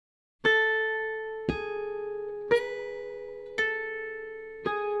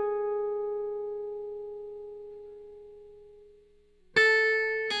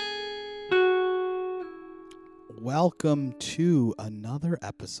welcome to another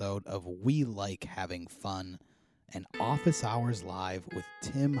episode of We Like Having Fun, an Office Hours Live with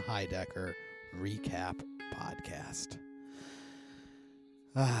Tim Heidecker recap podcast.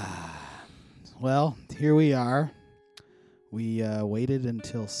 Well, here we are. We waited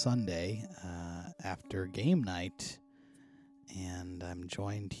until Sunday after game night, and I'm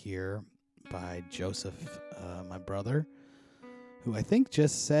joined here by Joseph, my brother, who I think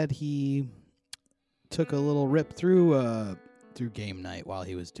just said he took a little rip through game night while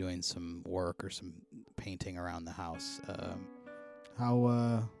he was doing some work or some painting around the house.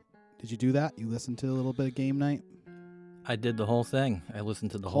 How did you do that? You listened to a little bit of game night? I did the whole thing. I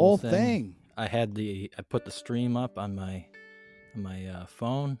listened to the whole thing. I put the stream up on my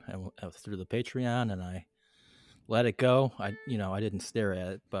phone through the Patreon, and I let it go. I didn't stare at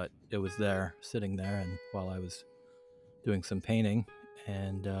it, but it was there, sitting there, and while I was doing some painting,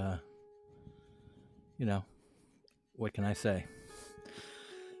 and what can I say?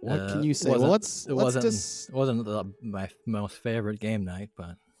 What can you say? Well, it wasn't my most favorite game night,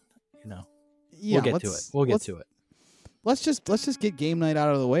 but we'll get to it. We'll get to it. Let's just get game night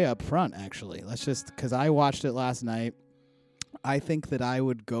out of the way up front. Actually, because I watched it last night. I think that I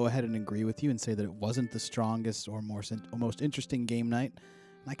would go ahead and agree with you and say that it wasn't the strongest or most interesting game night.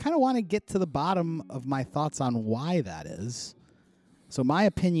 And I kind of want to get to the bottom of my thoughts on why that is. So my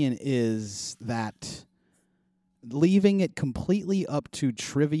opinion is that leaving it completely up to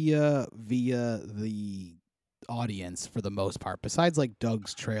trivia via the audience for the most part, besides like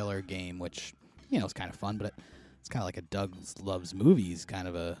Doug's trailer game, which is kind of fun, but it's kind of like a Doug Loves Movies kind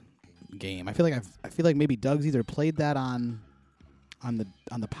of a game. I feel like maybe Doug's either played that on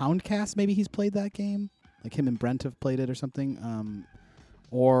the Poundcast. Maybe he's played that game, like him and Brent have played it or something.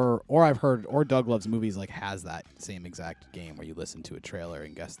 Or I've heard, or Doug Loves Movies like has that same exact game where you listen to a trailer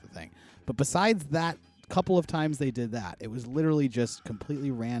and guess the thing. But besides that, couple of times they did that, it was literally just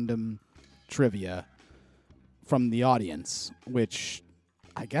completely random trivia from the audience, which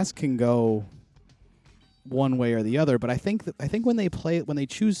I guess can go one way or the other. But I think when they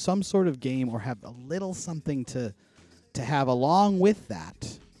choose some sort of game or have a little something to have along with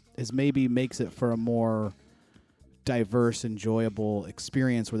that, is maybe makes it for a more diverse, enjoyable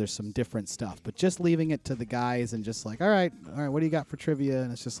experience where there's some different stuff. But just leaving it to the guys and just like, all right, what do you got for trivia?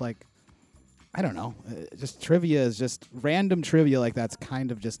 And it's just like, I don't know. Just trivia is just random trivia like that's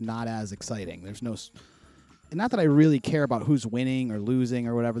kind of just not as exciting. There's no, not that I really care about who's winning or losing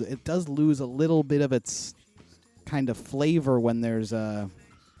or whatever. It does lose a little bit of its kind of flavor when there's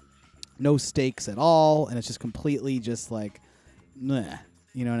no stakes at all, and it's just completely just like, meh.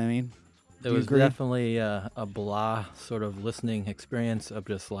 You know what I mean? It was definitely a blah sort of listening experience of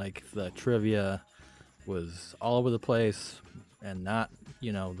just like the trivia was all over the place and not,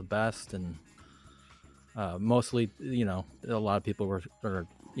 the best. And mostly, a lot of people were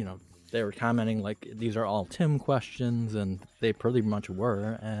they were commenting like these are all Tim questions, and they pretty much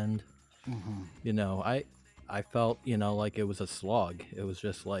were. And, I felt, like it was a slog. It was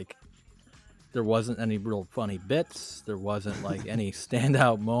just like, there wasn't any real funny bits. There wasn't like any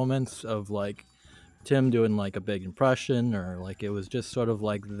standout moments of like Tim doing like a big impression, or like it was just sort of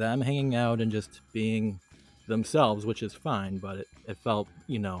like them hanging out and just being themselves, which is fine. But it felt,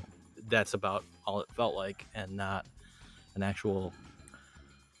 that's about all it felt like, and not an actual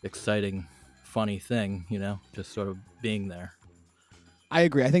exciting, funny thing, just sort of being there. I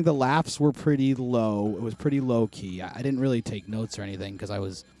agree. I think the laughs were pretty low. It was pretty low key. I didn't really take notes or anything because I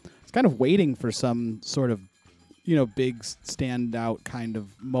was kind of waiting for some sort of, big standout kind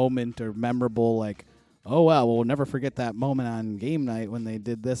of moment or memorable, like, oh, well, we'll never forget that moment on game night when they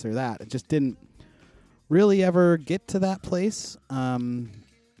did this or that. It just didn't really ever get to that place.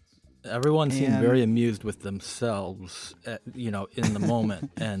 Everyone seemed very amused with themselves, in the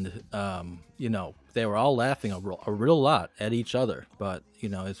moment. And, they were all laughing a real lot at each other. But,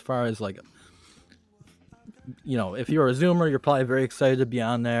 as far as like, if you're a Zoomer, you're probably very excited to be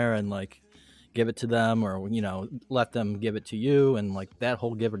on there and like give it to them, or, let them give it to you. And like that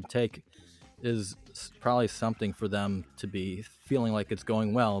whole give and take is probably something for them to be feeling like it's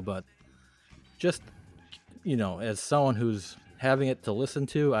going well. But just, as someone who's having it to listen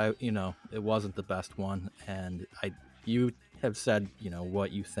to, it wasn't the best one. And you have said,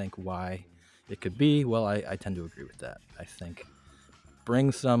 what you think, why it could be. Well, I tend to agree with that. I think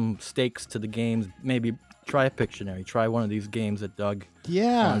bring some stakes to the games. Maybe try a Pictionary. Try one of these games that Doug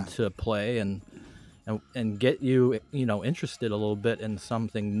wanted to play, and get you, interested a little bit in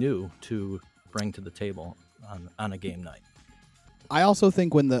something new to bring to the table on a game night. I also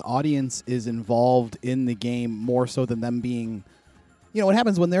think when the audience is involved in the game more so than them being you know what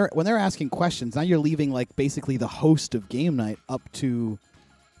happens when they're asking questions. Now you're leaving like basically the host of game night up to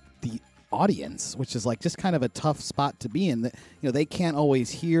the audience, which is like just kind of a tough spot to be in. That, you know, they can't always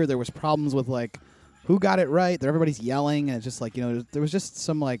hear. There was problems with like who got it right. Everybody's yelling, and it's just like, you know, there was just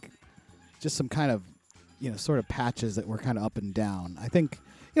some kind of, you know, sort of patches that were kind of up and down. I think,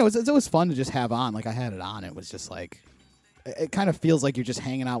 you know, it was fun to just have on. Like I had it on. It was just like, it kind of feels like you're just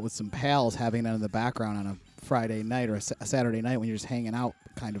hanging out with some pals, having it in the background on a Friday night or a Saturday night when you're just hanging out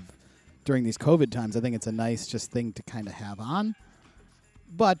kind of during these COVID times. I think it's a nice just thing to kind of have on.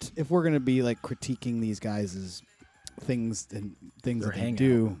 But if we're going to be like critiquing these guys' things that they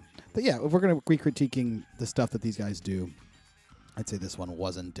do, but yeah, if we're going to be critiquing the stuff that these guys do, I'd say this one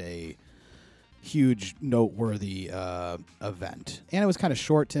wasn't a huge noteworthy event. And it was kind of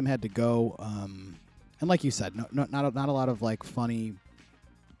short. Tim had to go. And like you said, not a lot of like funny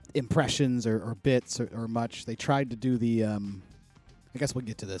impressions or bits or much. They tried to do the, I guess we'll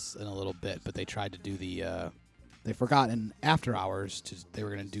get to this in a little bit, but they tried to do the, they forgot in after hours they were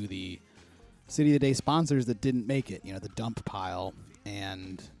going to do the City of the Day sponsors that didn't make it, you know, the dump pile.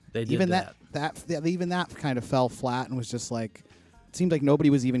 And they did even that kind of fell flat and was just like, it seemed like nobody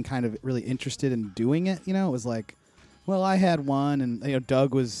was even kind of really interested in doing it. You know, it was like, well, I had one, and, you know,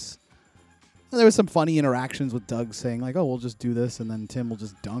 Doug was, there was some funny interactions with Doug saying like, oh, we'll just do this, and then Tim will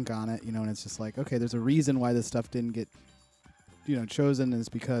just dunk on it, you know, and it's just like, okay, there's a reason why this stuff didn't get, you know, chosen, is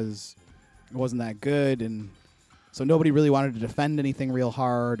because it wasn't that good, and so nobody really wanted to defend anything real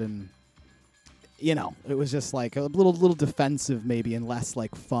hard, and, you know, it was just like a little defensive maybe, and less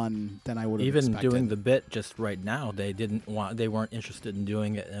like fun than I would have even expected. doing the bit just right now. They weren't interested in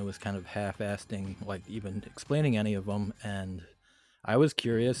doing it, and it was kind of half-assing, like even explaining any of them. And I was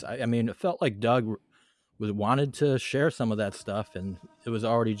curious. I mean, it felt like Doug wanted to share some of that stuff, and it was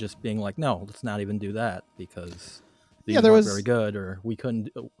already just being like, no, let's not even do that because these weren't very good, or we couldn't.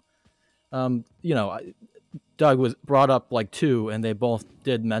 You know, Doug was brought up like two, and they both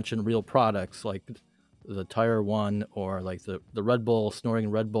did mention real products, like the tire one, or like the Red Bull, snoring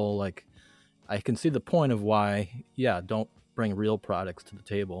Red Bull. Like, I can see the point of why, yeah, don't bring real products to the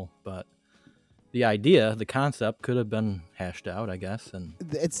table, but the idea, the concept could have been hashed out, I guess. And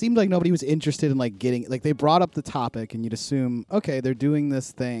it seemed like nobody was interested in like getting, like they brought up the topic and you'd assume, okay, they're doing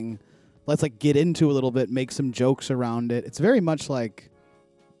this thing. Let's like get into a little bit, make some jokes around it. It's very much like,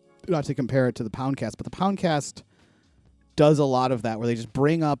 not to compare it to the Poundcast, but the Poundcast does a lot of that where they just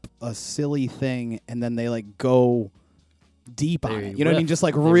bring up a silly thing and then they like go deep on it. You know what I mean? Just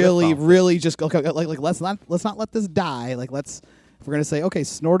like really just go, okay, like let's not let this die. Like if we're gonna say, okay,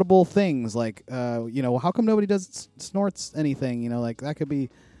 snortable things, like you know, how come nobody snorts anything? You know, like that could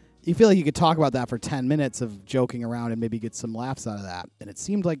be. You feel like you could talk about that for 10 minutes of joking around and maybe get some laughs out of that. And it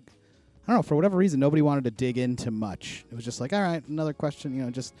seemed like, I don't know, for whatever reason, nobody wanted to dig into much. It was just like, all right, another question. You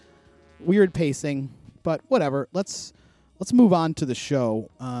know, just weird pacing, but whatever. Let's move on to the show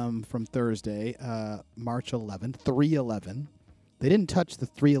from Thursday, March 11th, 311. They didn't touch the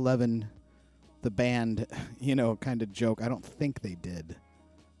 311. The band, you know, kind of joke. I don't think they did.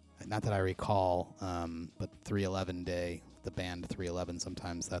 Not that I recall, but 311 Day, the band 311,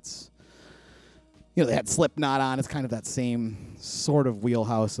 sometimes that's, you know, they had Slipknot on. It's kind of that same sort of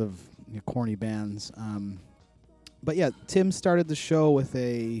wheelhouse of, you know, corny bands. But yeah, Tim started the show with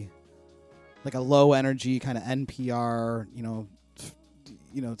a low energy kind of NPR, you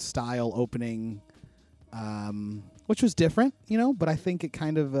know, style opening, which was different, you know, but I think it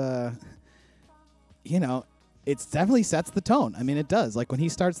kind of, you know, it definitely sets the tone. I mean, it does. Like when he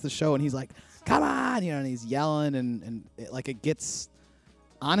starts the show and he's like, come on, you know, and he's yelling and it gets,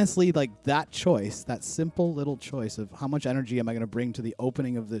 honestly, like that choice, that simple little choice of how much energy am I going to bring to the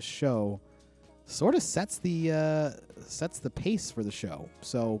opening of this show sort of sets the pace for the show.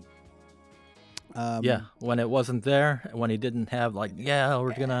 So, yeah, when it wasn't there, when he didn't have like, yeah,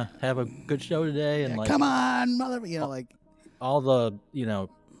 we're going to have a good show today. And yeah, like, come on, mother, you know, like all the, you know,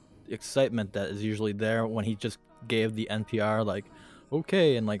 excitement that is usually there when he just gave the NPR like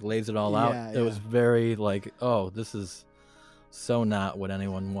okay and like lays it all out. It was very like, oh, this is so not what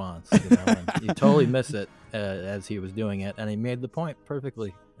anyone wants, you know. And you totally miss it as he was doing it, and he made the point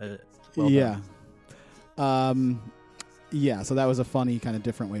perfectly. Well done. Yeah, so that was a funny kind of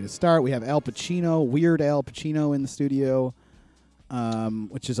different way to start. We have Al Pacino, Weird Al Pacino in the studio,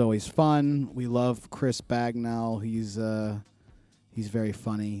 which is always fun. We love Chris Bagnall. He's very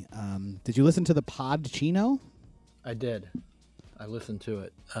funny. Did you listen to the Podcino? I did. I listened to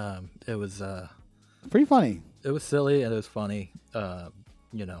it. It was pretty funny. It was silly and it was funny.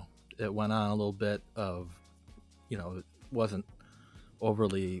 You know, it went on a little bit of, you know, it wasn't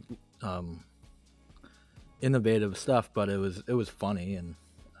overly, innovative stuff, but it was funny, and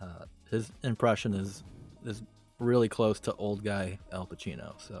his impression is really close to old guy Al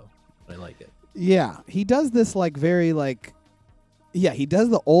Pacino, so I like it. Yeah, he does this like very like, yeah, he does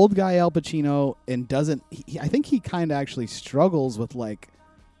the old guy Al Pacino and doesn't. I think he kind of actually struggles with like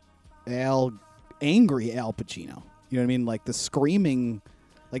angry Al Pacino. You know what I mean? Like the screaming.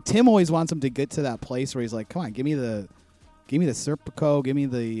 Like Tim always wants him to get to that place where he's like, "Come on, give me the Serpico, give me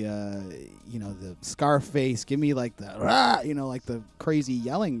the the Scarface, give me like the like the crazy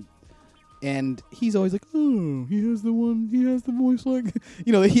yelling." And he's always like, "Oh, he has the voice like,"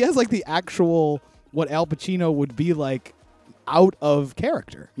 he has like the actual what Al Pacino would be like out of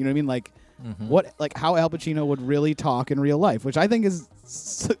character. You know what I mean? Like what, like how Al Pacino would really talk in real life, which I think is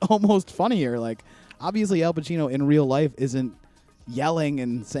almost funnier. Like obviously Al Pacino in real life isn't yelling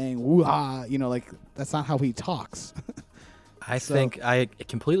and saying woo-ha, like that's not how he talks. I think I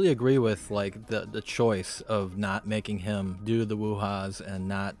completely agree with like the choice of not making him do the woo-has and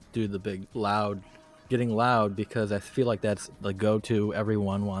not do the big getting loud, because I feel like that's the go-to.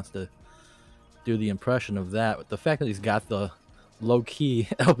 Everyone wants to do the impression of that. The fact that he's got the low-key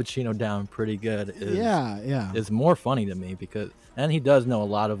Al Pacino down pretty good is more funny to me, and he does know a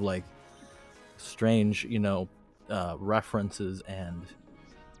lot of like strange, references and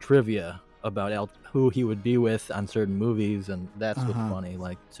trivia about who he would be with on certain movies, and that's what's funny.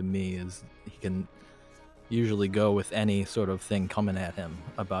 Like to me, is he can usually go with any sort of thing coming at him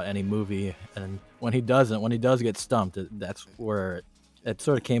about any movie, and when he does get stumped, that's where it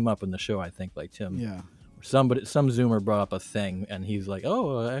sort of came up in the show. I think like Tim, some Zoomer brought up a thing, and he's like,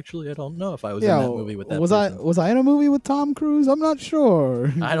 "Oh, actually, I don't know if I was in that movie with that person." Was I in a movie with Tom Cruise? I'm not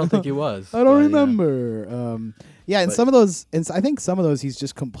sure. I don't think he was. I don't remember. And some of those, and I think some of those he's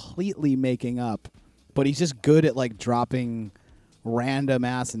just completely making up, but he's just good at like dropping random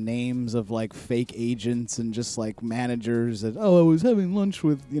ass names of like fake agents and just like managers that, I was having lunch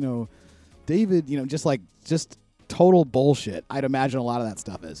with David, just total bullshit. I'd imagine a lot of that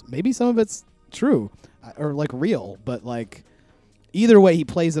stuff is. Maybe some of it's true or like real, but like either way he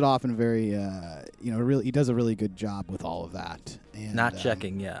plays it off in very really, he does a really good job with all of that. And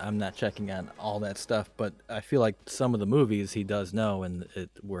I'm not checking on all that stuff, but I feel like some of the movies he does know and it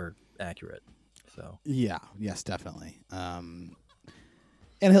were accurate. So yes, definitely. And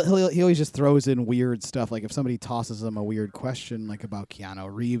he always just throws in weird stuff. Like if somebody tosses him a weird question, like about Keanu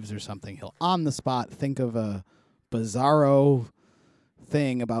Reeves or something, he'll on the spot think of a bizarro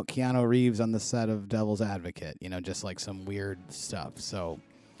thing about Keanu Reeves on the set of Devil's Advocate. Just like some weird stuff. So,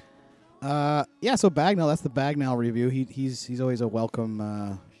 so Bagnall. That's the Bagnall review. He's always a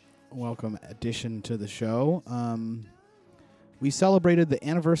welcome addition to the show. We celebrated the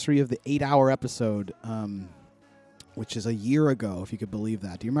anniversary of the 8-hour episode. Which is a year ago, if you could believe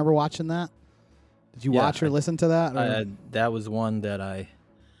that. Do you remember watching that? Did you watch or listen to that? That was one that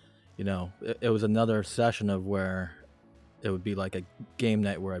it was another session of where it would be like a game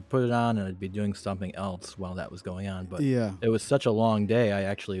night where I'd put it on and I'd be doing something else while that was going on. But it was such a long day.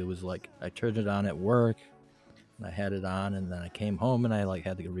 I turned it on at work and I had it on, and then I came home and I like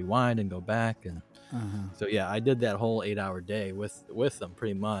had to rewind and go back. And so, I did that whole 8-hour day with them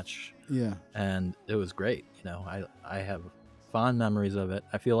pretty much. Yeah. And it was great. I have fond memories of it.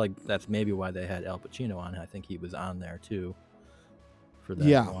 I feel like that's maybe why they had Al Pacino on. I think he was on there too for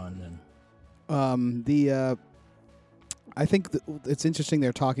that one. And I think it's interesting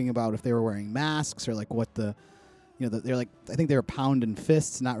they're talking about if they were wearing masks or like what they're like, I think they were pounding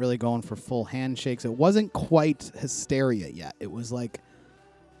fists, not really going for full handshakes. It wasn't quite hysteria yet. It was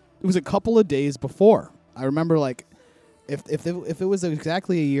a couple of days before. I remember like if it was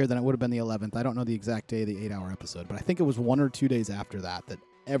exactly a year, then it would have been the 11th. I don't know the exact day of the 8-hour episode, but I think it was 1 or 2 days after that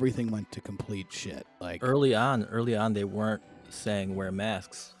everything went to complete shit. Like early on they weren't saying wear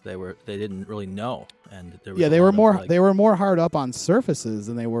masks. They didn't really know, and they were more hard up on surfaces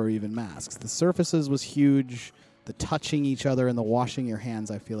than they were even masks. The surfaces was huge. The touching each other and the washing your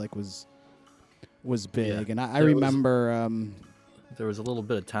hands, I feel like was big. And I remember there was a little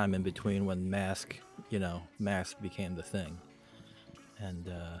bit of time in between when mask became the thing. And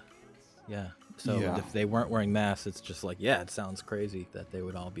so if they weren't wearing masks, it's just like, it sounds crazy that they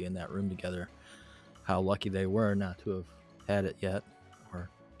would all be in that room together. How lucky they were not to have had it yet or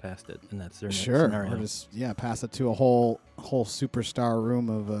passed it in that scenario. Or just pass it to a whole superstar room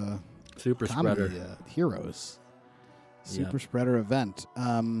of super comedy, spreader heroes. Super spreader event.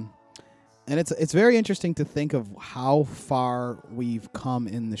 And it's very interesting to think of how far we've come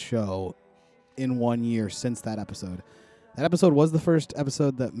in the show in 1 year since that episode. That episode was the first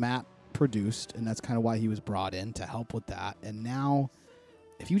episode that Matt produced, and that's kind of why he was brought in to help with that. And now,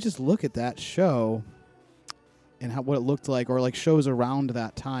 if you just look at that show, and what it looked like, or like shows around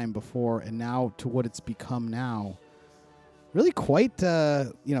that time before and now to what it's become now. Really quite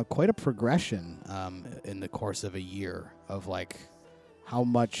quite a progression in the course of a year of like how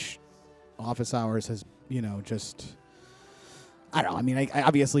much Office Hours has, just, I don't know. I mean, I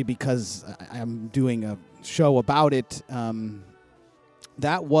obviously, because I'm doing a show about it,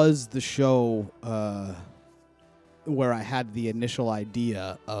 that was the show where I had the initial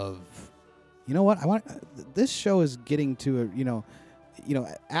idea of, you know what, this show is getting to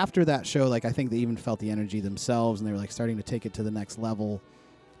after that show, like I think they even felt the energy themselves, and they were like starting to take it to the next level.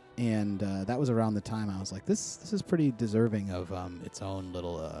 And that was around the time I was like, this is pretty deserving of its own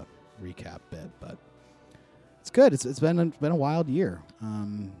little recap bit, but it's good. It's been a wild year.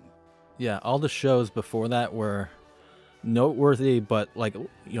 Yeah, all the shows before that were noteworthy, but like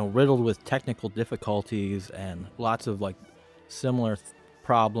riddled with technical difficulties and lots of like similar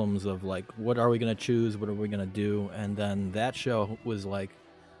problems of like, what are we going to choose, what are we going to do? And then that show was like,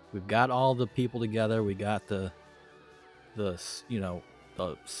 we've got all the people together, we got the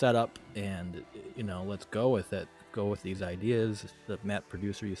setup, and let's go with it, go with these ideas. The Matt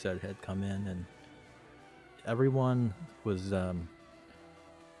producer you said had come in, and everyone was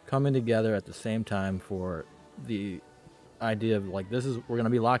coming together at the same time for the idea of like, we're going to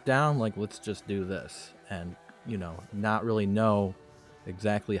be locked down, like let's just do this, and not really know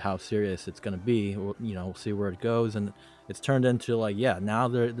exactly how serious it's going to be. We'll see where it goes, and it's turned into like, yeah, now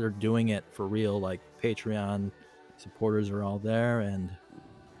they're doing it for real. Like Patreon supporters are all there, and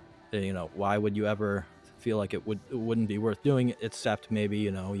why would you ever feel like it wouldn't be worth doing it, except maybe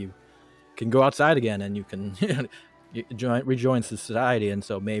you can go outside again and you can rejoin society. And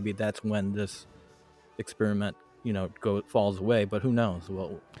so maybe that's when this experiment falls away, but who knows?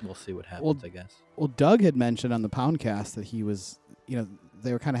 We'll see what happens. I guess. Well, Doug had mentioned on the Poundcast that he was,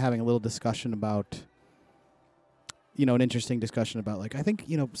 they were kind of having a little discussion about, an interesting discussion about like, I think,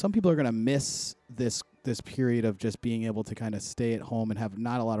 some people are going to miss this period of just being able to kind of stay at home and have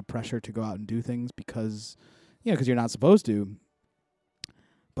not a lot of pressure to go out and do things because you're not supposed to.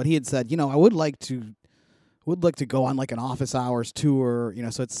 But he had said, I would like to go on like an Office Hours tour,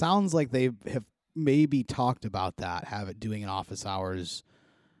 so it sounds like they have maybe talked about that, doing an Office Hours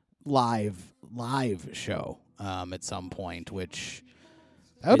live show at some point, which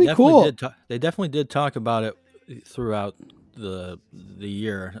that would be cool. They definitely did talk about it throughout the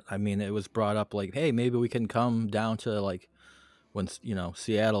year. I mean, it was brought up like, hey, maybe we can come down to like when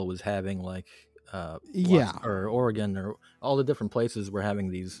Seattle was having like or Oregon or all the different places were having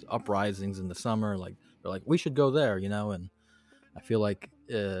these uprisings in the summer. Like they're like, we should go there, and I feel like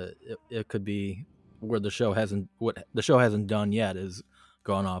it could be where the show hasn't done yet is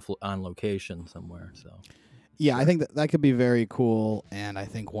gone off on location somewhere. So yeah, I think that could be very cool. And I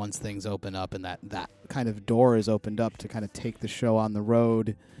think once things open up and that kind of door is opened up to kind of take the show on the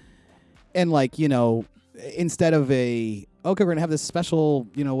road, and like, instead of we're going to have this special,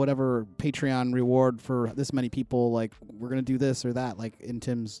 whatever Patreon reward for this many people, like we're going to do this or that, like in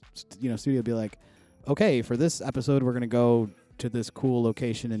Tim's, studio, be like, okay, for this episode, we're going to go to this cool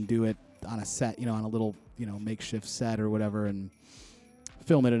location and do it on a set, on a little, makeshift set or whatever, and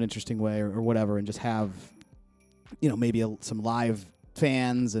film it in an interesting way or whatever, and just have, maybe some live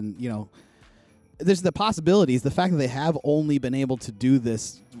fans, and, there's the possibilities. The fact that they have only been able to do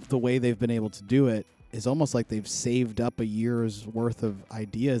this the way they've been able to do it is almost like they've saved up a year's worth of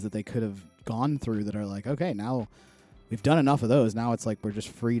ideas that they could have gone through that are like, okay, now we've done enough of those. Now it's like we're just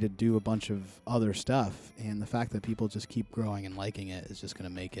free to do a bunch of other stuff. And the fact that people just keep growing and liking it is just going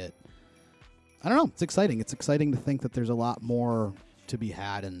to make it, I don't know, it's exciting. It's exciting to think that there's a lot more to be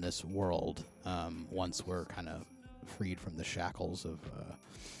had in this world once we're kind of freed from the shackles of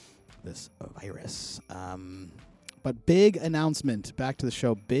this virus. But big announcement, back to the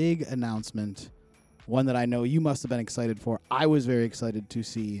show, big announcement, one that I know you must have been excited for. I was very excited to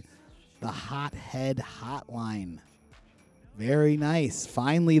see the Hothead Hotline. Very nice.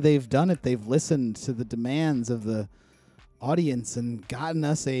 Finally, they've done it. They've listened to the demands of the audience and gotten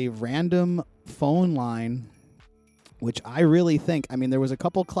us a random phone line, which I really think, I mean, there was a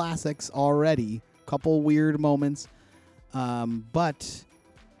couple classics already, couple weird moments, but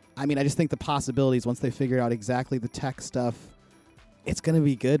I mean, I just think the possibilities, once they figured out exactly the tech stuff, it's going to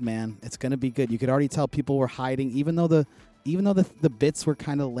be good, man. It's going to be good. You could already tell people were hiding, even though the bits were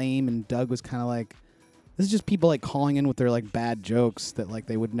kind of lame, and Doug was kind of like, this is just people like calling in with their like bad jokes that like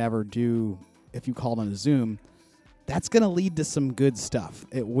they would never do if you called on a Zoom. That's going to lead to some good stuff.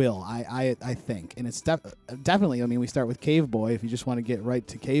 It will, I think. And it's definitely, I mean, we start with Cave Boy, if you just want to get right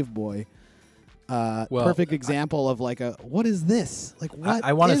to Cave Boy. Perfect example of like what is this? Like, what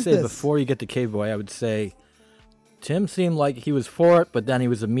I want to say this? Before you get to Cave Boy, I would say Tim seemed like he was for it, but then he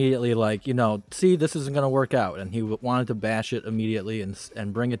was immediately like, see, this isn't going to work out, and he wanted to bash it immediately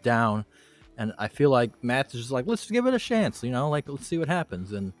and bring it down. And I feel like Matt's just like, let's give it a chance, like let's see what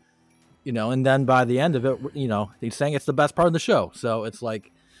happens, and and then by the end of it, he's saying it's the best part of the show. So it's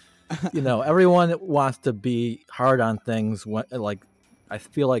like, everyone wants to be hard on things. Like, I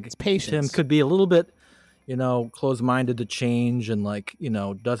feel like It's patience. Tim could be a little bit, closed-minded to change, and like,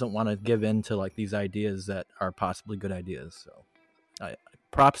 doesn't want to give in to like these ideas that are possibly good ideas. So,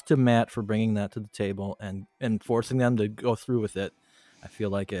 props to Matt for bringing that to the table and forcing them to go through with it. I feel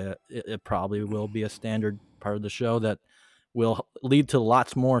like it probably will be a standard part of the show that will lead to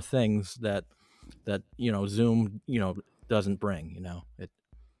lots more things that Zoom doesn't bring.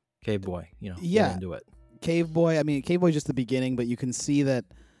 Cave Boy, get into it. Cave Boy. I mean, Cave Boy's just the beginning, but you can see that.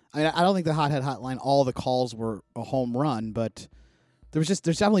 I don't think the Hothead Hotline, all the calls were a home run, but there's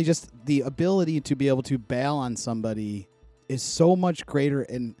definitely just the ability to be able to bail on somebody is so much greater.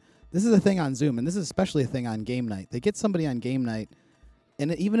 And this is a thing on Zoom, and this is especially a thing on game night. They get somebody on game night,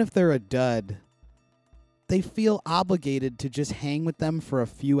 and even if they're a dud, they feel obligated to just hang with them for a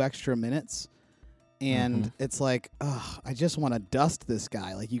few extra minutes. And it's like, I just want to dust this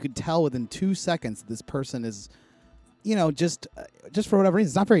guy. Like, you could tell within 2 seconds this person is, just for whatever reason.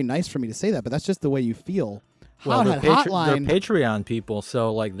 It's not very nice for me to say that, but that's just the way you feel. Well, they're Patreon people,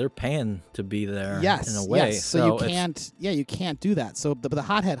 so like they're paying to be there. Yes, in a way. Yes. So you can't do that. So the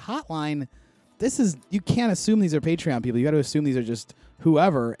Hothead Hotline, you can't assume these are Patreon people. You got to assume these are just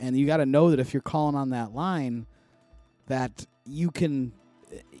whoever, and you got to know that if you're calling on that line, that you can.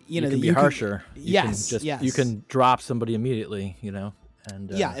 You can be harsher. Yes. You can drop somebody immediately,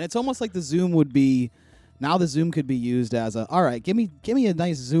 and and it's almost like the Zoom would be. Now the Zoom could be used as all right, give me a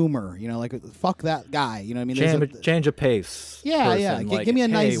nice Zoomer, like fuck that guy, you know what I mean? Change of pace. Yeah. Like, give me a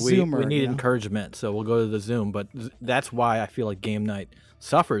nice Zoomer. We need encouragement, so we'll go to the Zoom. But that's why I feel like game night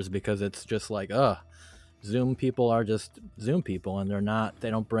suffers, because it's just like, Zoom people are just Zoom people, and they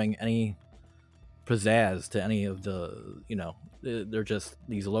don't bring any pizzazz to any of the, they're just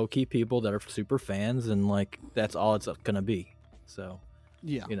these low-key people that are super fans, and like that's all it's gonna be. So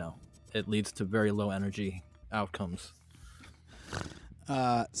yeah, it leads to very low energy outcomes.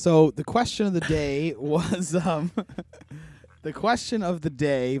 So the question of the day was the question of the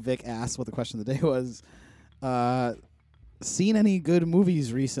day. Vic asked what the question of the day was. Seen any good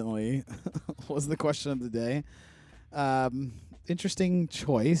movies recently? Was the question of the day. Interesting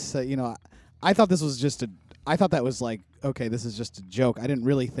choice. I thought this was just I thought that was like, okay, this is just a joke. I didn't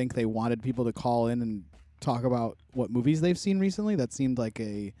really think they wanted people to call in and talk about what movies they've seen recently. That seemed like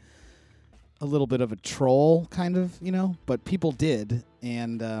a little bit of a troll kind of, but people did.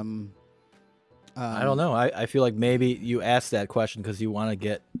 And I don't know. I feel like maybe you asked that question because you want to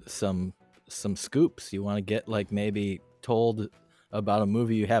get some scoops. You want to get like maybe told about a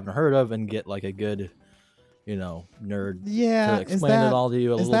movie you haven't heard of and get like a good nerd to explain it all to you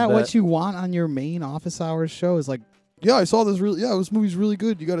a little bit. Is that what you want on your main office hours show? Is like, I saw this this movie's really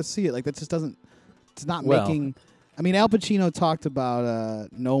good. You got to see it. Like, that just doesn't, it's not making, I mean, Al Pacino talked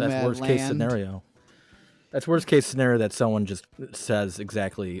about Nomadland. That's worst case scenario. That's worst case scenario, that someone just says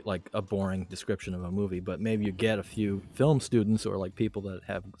exactly like a boring description of a movie, but maybe you get a few film students or like people that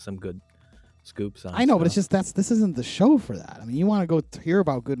have some good scoops on. I know, but it's just this isn't the show for that. I mean, you want to go hear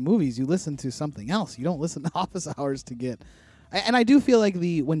about good movies, you listen to something else. You don't listen to office hours to get. And I do feel like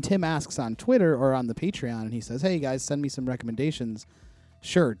when Tim asks on Twitter or on the Patreon and he says, "Hey guys, send me some recommendations,"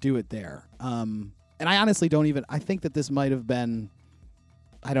 sure, do it there. And I honestly don't even. I think that this might have been,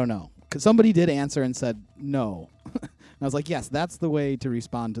 I don't know, because somebody did answer and said no. And I was like, yes, that's the way to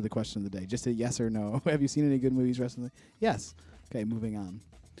respond to the question of the day. Just a yes or no. Have you seen any good movies recently? Yes. Okay, moving on.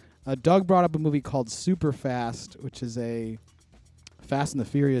 Doug brought up a movie called Super Fast, which is a Fast and the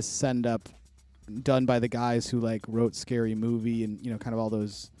Furious send-up done by the guys who like wrote Scary Movie and kind of all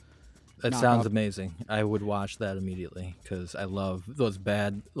those. That sounds amazing. I would watch that immediately because I love those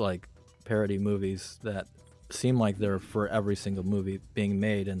bad like parody movies that seem like they're for every single movie being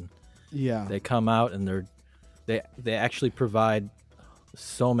made, and they come out and they actually provide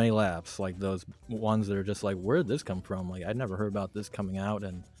so many laughs, like those ones that are just like, where did this come from? Like, I'd never heard about this coming out,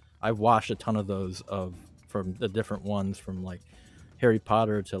 and I've watched a ton of those from the different ones, from like Harry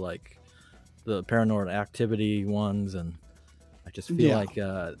Potter to like the Paranormal Activity ones, and I just feel like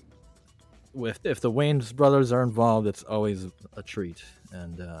if the Wayans brothers are involved, it's always a treat,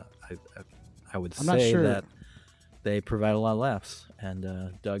 and I would say that they provide a lot of laughs,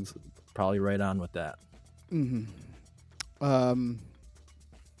 and Doug's probably right on with that. Mm-hmm.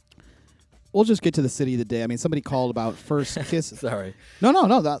 we'll just get to the city of the day. I mean, somebody called about First Kiss. Sorry.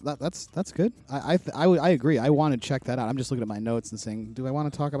 No. That's good. I agree. I want to check that out. I'm just looking at my notes and saying, do I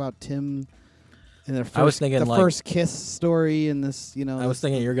want to talk about Tim and their first, I was thinking the like, first kiss story in this? You know, I was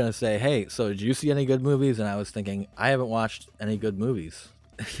thinking you're gonna say, "Hey, so did you see any good movies?" And I was thinking, I haven't watched any good movies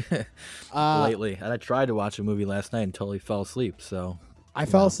lately, and I tried to watch a movie last night and totally fell asleep. So I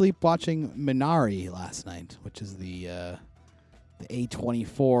fell asleep watching Minari last night, which is the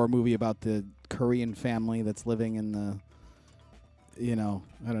A24 movie about the Korean family that's living in the,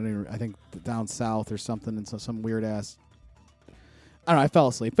 I think down south or something, and so some weird ass. I don't know. I fell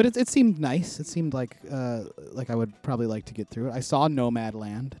asleep, but it seemed nice. It seemed like I would probably like to get through it. I saw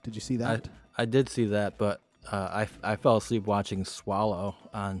Nomadland. Did you see that? I did see that, but I fell asleep watching Swallow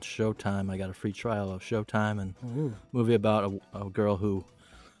on Showtime. I got a free trial of Showtime, and movie about a girl who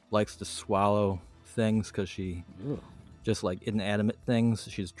likes to swallow things because she just like inanimate things.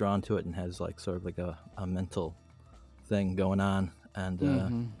 She's drawn to it and has like sort of like a mental thing going on.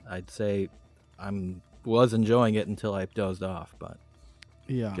 And I'd say was enjoying it until I dozed off, but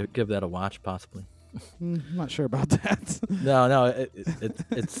yeah, give that a watch possibly. I'm not sure about that. No,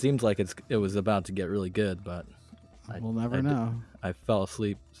 it seems like it was about to get really good, but we'll never know. I fell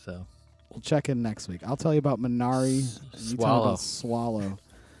asleep, so we'll check in next week. I'll tell you about Minari. Swallow.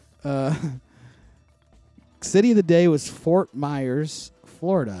 City of the day was Fort Myers,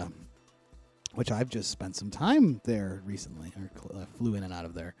 Florida, which I've just spent some time there recently, or flew in and out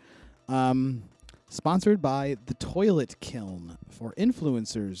of there. Sponsored by the Toilet Kiln for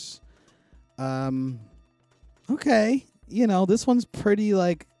influencers. Okay, this one's pretty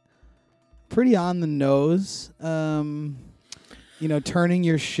on the nose. Turning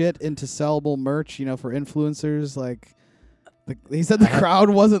your shit into sellable merch, for influencers. Like, he said the crowd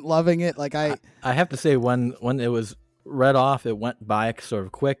wasn't loving it. Like I have to say when it was read off, it went by sort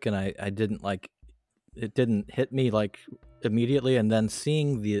of quick, and I didn't it didn't hit me like immediately, and then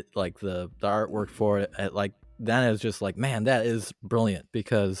seeing the artwork for it, then it was just like, man, that is brilliant,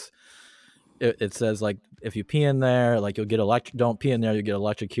 because it says like, if you pee in there, like you'll get don't pee in there, you'll get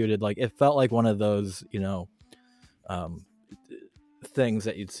electrocuted. Like, it felt like one of those things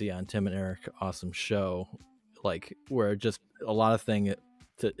that you'd see on Tim and Eric Awesome Show, like where just a lot of thing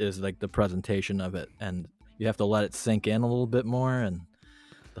is like the presentation of it, and you have to let it sink in a little bit more. And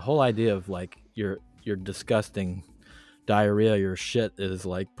the whole idea of like your disgusting diarrhea, your shit is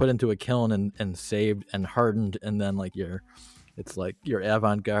like put into a kiln and saved and hardened, and then it's like your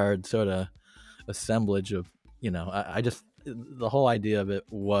avant-garde sort of assemblage of, I just, the whole idea of it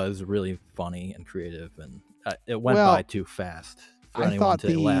was really funny and creative, and it went by too fast for anyone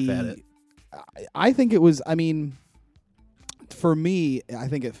to laugh at it. I think it was, for me, I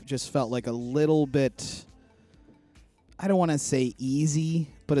think it just felt like a little bit, I don't want to say easy,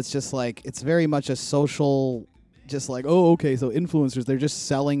 but it's just like, it's very much a social, just like, oh, okay, so influencers, they're just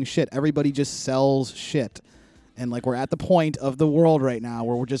selling shit. Everybody just sells shit. And like, we're at the point of the world right now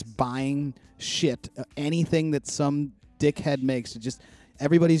where we're just buying shit, anything that some dickhead makes.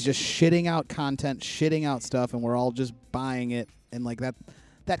 Everybody's just shitting out content, shitting out stuff, and we're all just buying it. And like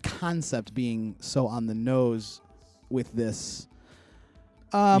that concept being so on the nose with this.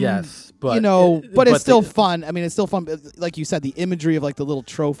 Yes, but but it's still fun. I mean, it's still fun. Like you said, the imagery of like the little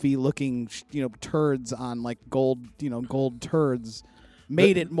trophy-looking, turds on like gold turds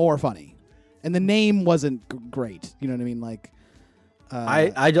made it more funny. And the name wasn't great. You know what I mean? Like,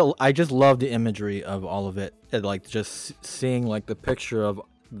 I just love the imagery of all of it. And like just seeing like the picture of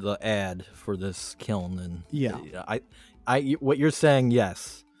the ad for this kiln, and what you're saying,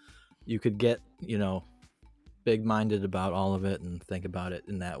 yes, you could get big-minded about all of it and think about it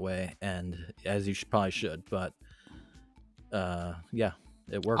in that way, and as you probably should, but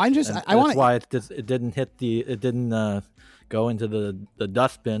it worked. That's why it didn't hit it didn't go into the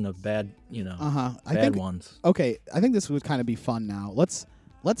dustbin of bad ones. Okay, I think this would kind of be fun now. Let's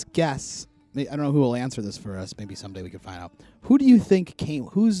guess. I don't know who will answer this for us. Maybe someday we can find out. Who do you think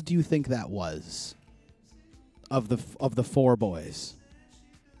whose do you think that was? Of the four boys,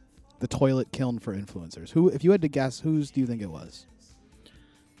 the toilet kiln for influencers. Who, if you had to guess, whose do you think it was?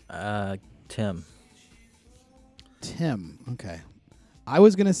 Tim. Okay, I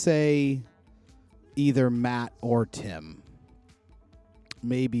was gonna say either Matt or Tim.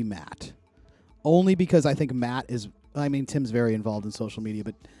 Maybe Matt, only because I think Tim's very involved in social media,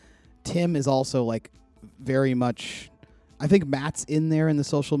 but Tim is also like very much. I think Matt's in there in the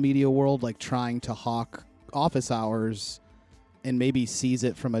social media world, like trying to hawk office hours and maybe sees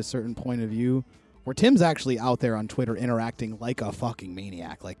it from a certain point of view, where Tim's actually out there on Twitter interacting like a fucking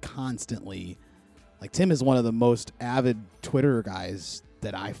maniac, like constantly. Like, Tim is one of the most avid Twitter guys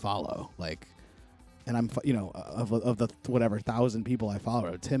that I follow. Like, and I'm, of the whatever 1,000 people I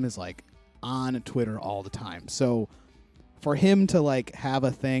follow, Tim is like on Twitter all the time. So for him to like have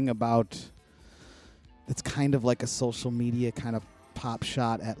a thing about, it's kind of like a social media kind of pop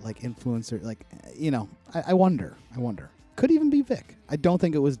shot at like influencer, like, I wonder. Could even be Vic. I don't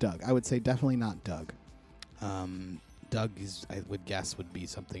think it was Doug. I would say definitely not Doug. Doug I would guess would be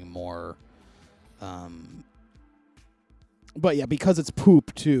something more, but yeah, because it's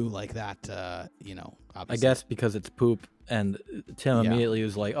poop too, like that, obviously. I guess because it's poop, and Tim immediately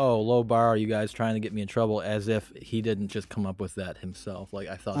was like, "Oh, low bar, are you guys trying to get me in trouble?" As if he didn't just come up with that himself. Like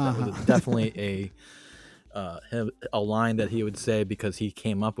I thought that was definitely a line that he would say because he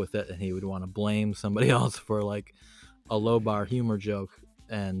came up with it, and he would want to blame somebody else for like a low bar humor joke,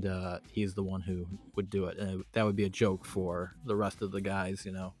 and he's the one who would do it, and that would be a joke for the rest of the guys,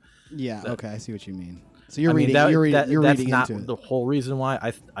 Yeah. That, okay, I see what you mean. So you're reading reading not into it. The whole reason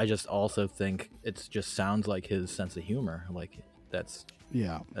why. I just also think it just sounds like his sense of humor. Like that's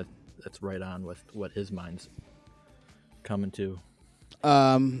right on with what his mind's coming to.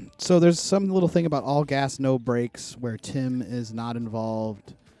 So there's some little thing about All Gas No Brakes where Tim is not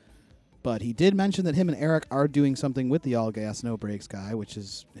involved, but he did mention that him and Eric are doing something with the All Gas No Brakes guy, which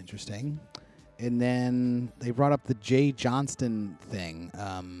is interesting. And then they brought up the Jay Johnston thing.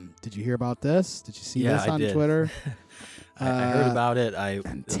 Did you hear about this? Did you see this on Twitter? I heard about it.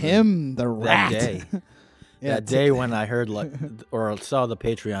 Tim the rat. That day. That day when I heard or saw the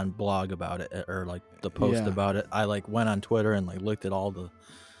Patreon blog about it, or like the post about it, I like went on Twitter and like looked at all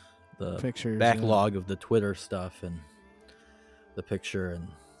the pictures, backlog of the Twitter stuff and the picture, and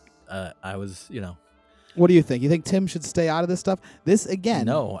I was, What do you think? You think Tim should stay out of this stuff? This again?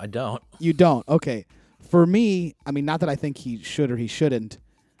 No, I don't. You don't? Okay. For me, I mean, not that I think he should or he shouldn't.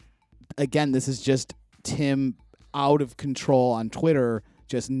 Again, this is just Tim out of control on Twitter,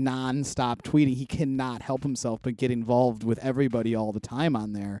 just nonstop tweeting. He cannot help himself but get involved with everybody all the time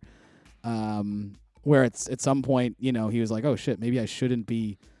on there. Where it's at some point, he was like, oh shit, maybe I shouldn't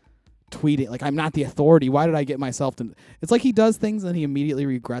be tweeting. Like, I'm not the authority. Why did I get myself to... It's like he does things and he immediately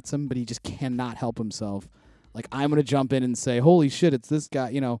regrets them, but he just cannot help himself. Like, I'm going to jump in and say, holy shit, it's this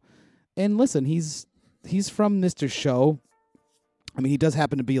guy, And listen, he's from Mr. Show. I mean, he does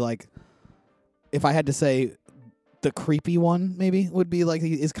happen to be like, if I had to say the creepy one, maybe, would be like,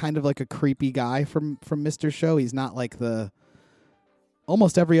 he is kind of like a creepy guy from Mr. Show. He's not like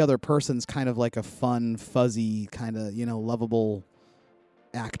almost every other person's kind of like a fun, fuzzy, kind of, lovable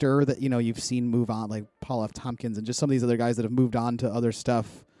actor that you've seen move on, like Paul F. Tompkins and just some of these other guys that have moved on to other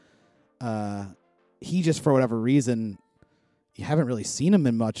stuff. He just, for whatever reason, you haven't really seen him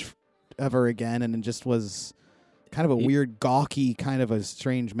in much ever again, and it just was kind of a weird, gawky, kind of a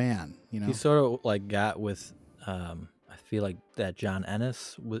strange man. He sort of like got with I feel like that John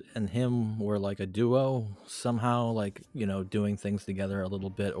Ennis and him were like a duo somehow, like doing things together a little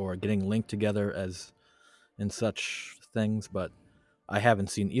bit or getting linked together as in such things, but I haven't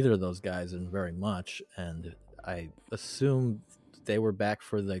seen either of those guys in very much, and I assume they were back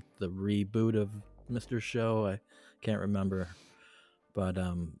for the reboot of Mr. Show. I can't remember, but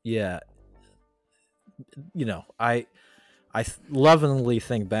I lovingly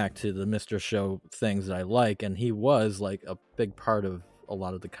think back to the Mr. Show things that I like, and he was like a big part of a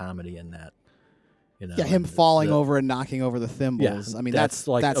lot of the comedy in that. Him falling over and knocking over the thimbles. Yeah, I mean, that's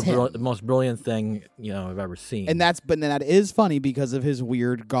like him. The most brilliant thing I've ever seen. And that is funny because of his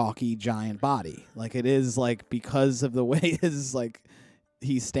weird, gawky, giant body. Like, it is like because of the way his like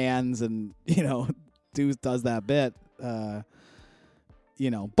he stands and does that bit. But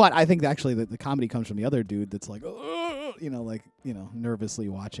I think actually that the comedy comes from the other dude that's like, nervously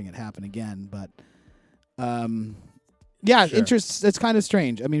watching it happen again. But yeah, sure. It's kind of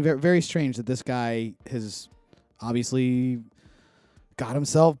strange. I mean, very, very strange that this guy has obviously got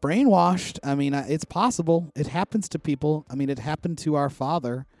himself brainwashed. I mean, it's possible. It happens to people. I mean, it happened to our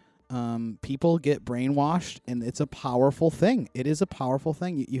father. People get brainwashed, and it's a powerful thing. It is a powerful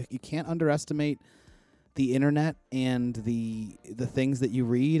thing. You can't underestimate the internet and the things that you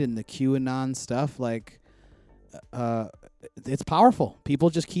read and the QAnon stuff. Like, it's powerful. People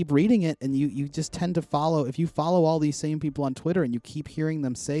just keep reading it, and you just tend to follow. If you follow all these same people on Twitter and you keep hearing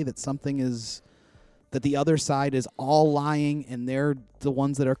them say that that the other side is all lying and they're the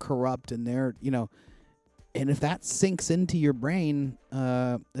ones that are corrupt and they're, and if that sinks into your brain,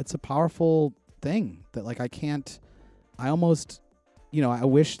 it's a powerful thing that like I almost, I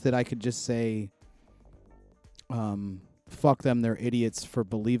wish that I could just say, fuck them, they're idiots for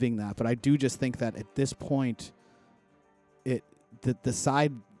believing that. But I do just think that at this point, the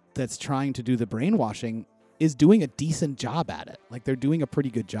side that's trying to do the brainwashing is doing a decent job at it. Like they're doing a pretty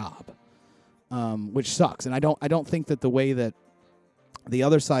good job, which sucks. And I don't think that the way that the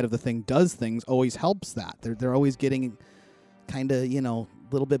other side of the thing does things always helps that. They're always getting kind of, a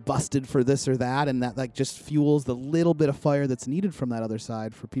little bit busted for this or that, and that like just fuels the little bit of fire that's needed from that other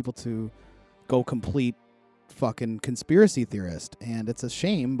side for people to go complete fucking conspiracy theorist. And it's a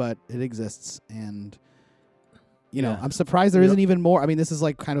shame, but it exists. And I'm surprised there isn't even more. I mean, this is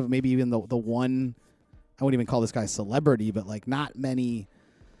like kind of maybe even the one, I wouldn't even call this guy celebrity, but like not many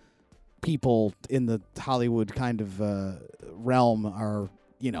people in the Hollywood kind of realm are,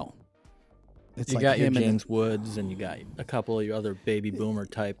 it's you like got your him James Woods, and you got a couple of your other baby boomer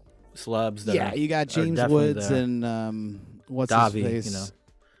type slubs. That you got James Woods there. And what's Davi, his face?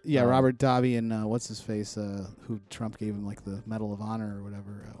 Robert Davi and what's his face? Who Trump gave him like the Medal of Honor or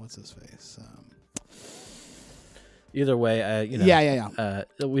whatever. What's his face? Either way,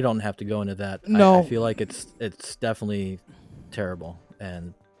 we don't have to go into that. No, I feel like it's definitely terrible,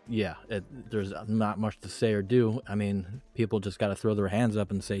 and there's not much to say or do. I mean, people just got to throw their hands up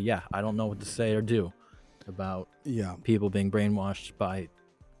and say, I don't know what to say or do about people being brainwashed by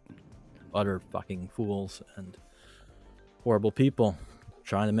utter fucking fools and horrible people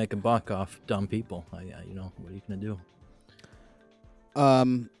trying to make a buck off dumb people. What are you gonna do?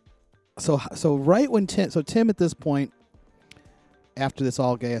 So right when Tim at this point, after this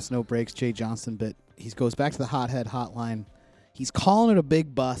all gas no breaks Jay Johnson bit, he goes back to the hothead hotline. He's calling it a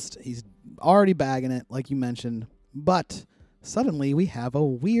big bust. He's already bagging it, like you mentioned. But suddenly we have a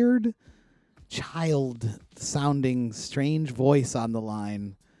weird child-sounding strange voice on the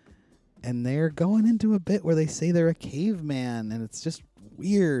line. And they're going into a bit where they say they're a caveman. And it's just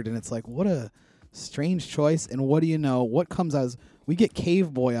weird. And it's like, what a strange choice. And what do you know? What comes out is we get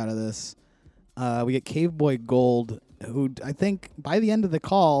Cave Boy out of this. We get Cave Boy Gold, who I think by the end of the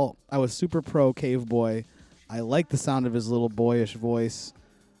call, I was super pro Cave Boy. I like the sound of his little boyish voice.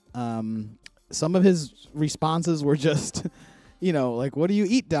 Some of his responses were just, like, what do you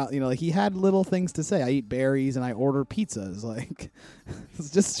eat down? Like he had little things to say. I eat berries and I order pizzas. Like, it's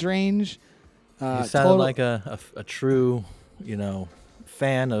just strange. He sounded like a true,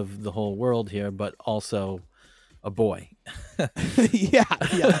 fan of the whole world here, but also a boy. yeah.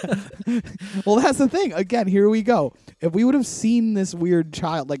 Well, that's the thing. Again, here we go. If we would have seen this weird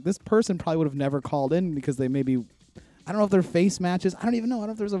child, like this person probably would have never called in because they maybe, I don't know if their face matches. I don't even know. I don't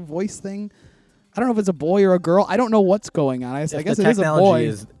know if there's a voice thing. I don't know if it's a boy or a girl. I don't know what's going on. I guess it is a boy. The technology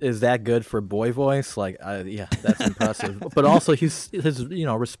is that good for boy voice. Like, that's impressive. But also his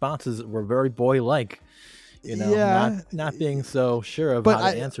responses were very boy-like. Not being so sure of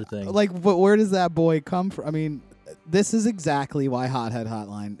how to answer things. But where does that boy come from? I mean, this is exactly why Hothead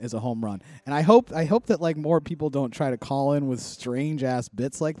Hotline is a home run. And I hope that like more people don't try to call in with strange ass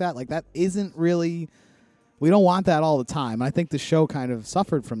bits like that. Like that isn't really, we don't want that all the time. And I think the show kind of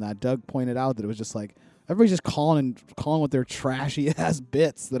suffered from that. Doug pointed out that it was just like everybody's just calling with their trashy ass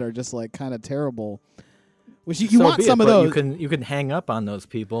bits that are just like kind of terrible. Which you want some of those. You can hang up on those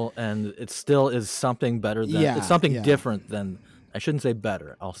people, and it still is something better than it's something different than, I shouldn't say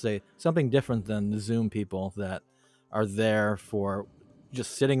better. I'll say something different than the Zoom people that are there for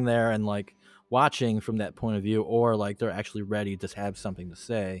just sitting there and like watching from that point of view, or like they're actually ready to have something to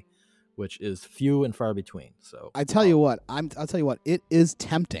say, which is few and far between. So I'll tell you what, it is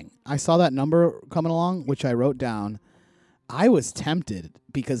tempting. I saw that number coming along, which I wrote down. I was tempted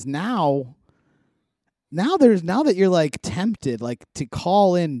because now that you're like tempted, like to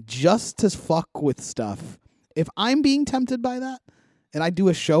call in just to fuck with stuff. If I'm being tempted by that, and I do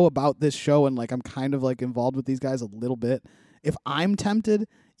a show about this show, and like I'm kind of like involved with these guys a little bit. If I'm tempted,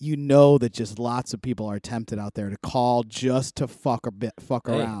 that just lots of people are tempted out there to call just to fuck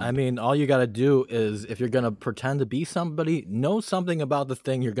around. I mean, all you got to do is, if you're gonna pretend to be somebody, know something about the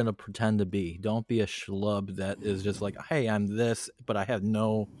thing you're gonna pretend to be. Don't be a schlub that is just like, hey, I'm this, but I have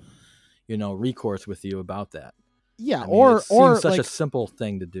no, recourse with you about that. Yeah, I mean, it seems such like, a simple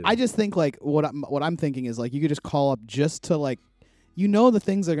thing to do. I just think like what I'm thinking is like you could just call up just to like, the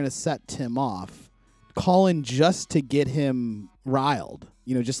things that are going to set Tim off. Call in just to get him riled.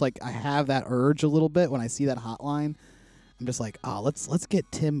 Just like I have that urge a little bit when I see that hotline. I'm just like, oh, let's get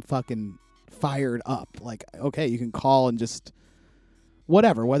Tim fucking fired up. Like, okay, you can call and just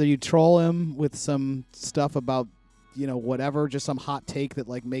whatever. Whether you troll him with some stuff about, whatever, just some hot take that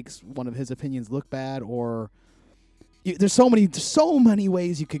like makes one of his opinions look bad, or there's so many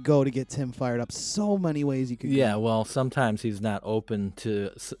ways you could go to get Tim fired up. So many ways you could. Yeah, go. Well, sometimes he's not open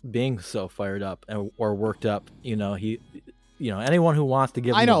to being so fired up or worked up. Anyone who wants to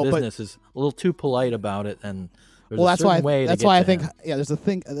give him the business is a little too polite about it. And There's Well, a that's why. certain way to That's get why I to think. him. Yeah, there's a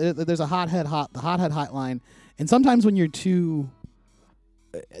thing. There's a the hothead hotline, and sometimes when you're too,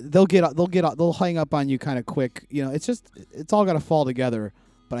 they'll hang up on you kind of quick. You know, it's all got to fall together.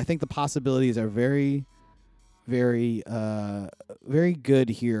 But I think the possibilities are very, very, very good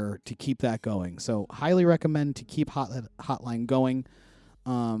here to keep that going. So highly recommend to keep hothead hotline going.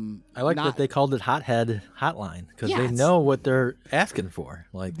 I like that they called it Hothead Hotline because they it's- know what they're asking for.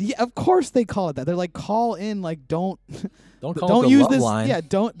 Like, Yeah, of course they call it that. They're like, call in, like don't don't use love this. line. Yeah,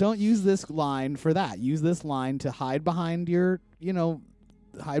 don't use this line for that. Use this line to hide behind your,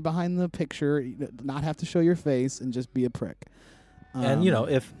 hide behind the picture, not have to show your face, and just be a prick. And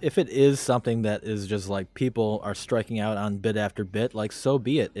if it is something that is just like people are striking out on bit after bit, like so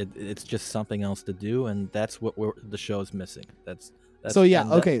be it. It's just something else to do, and that's what the show's missing. That's so yeah,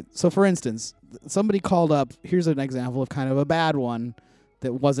 and okay. So for instance, somebody called up. Here's an example of kind of a bad one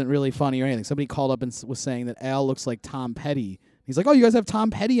that wasn't really funny or anything. Somebody called up and was saying that Al looks like Tom Petty. He's like, "Oh, you guys have Tom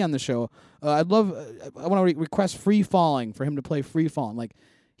Petty on the show. I want to request Free Falling for him to play Free Falling." Like,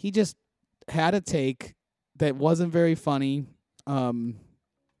 he just had a take that wasn't very funny. It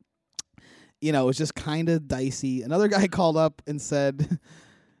was just kind of dicey. Another guy called up and said,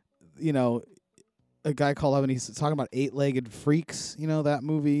 a guy called up and he's talking about 8-Legged Freaks, that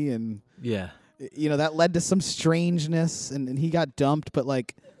movie, and yeah. That led to some strangeness, and he got dumped. But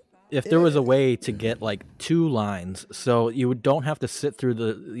like, If there was a way to get like 2 lines, so you don't have to sit through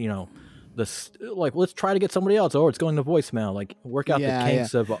let's try to get somebody else. Oh, it's going to voicemail. Like, work out the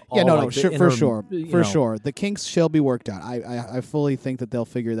kinks of all. Yeah, no, like, sure, the for inner, sure. The kinks shall be worked out. I fully think that they'll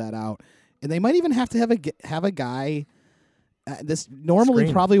figure that out, and they might even have to have a guy. This normally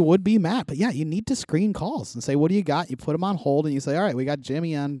Screen. probably would be Matt, but yeah, you need to screen calls and say, "What do you got?" You put them on hold, and you say, "All right, we got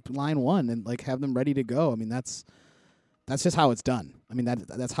Jimmy on line 1," and like have them ready to go. I mean, that's just how it's done. I mean,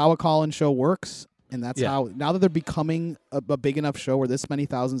 that's how a call-in show works. And that's how, now that they're becoming a big enough show where this many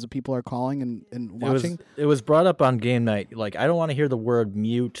thousands of people are calling and watching. It was brought up on game night. Like, I don't want to hear the word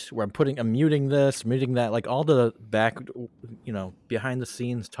mute, where I'm muting this, muting that. Like, all the back, behind the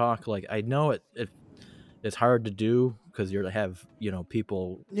scenes talk. Like, I know it's hard to do because you're to have,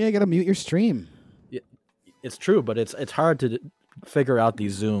 people. Yeah, you got to mute your stream. It's true, but it's hard to figure out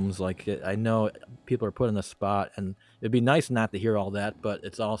these Zooms. Like, I know people are put in the spot, and it'd be nice not to hear all that, but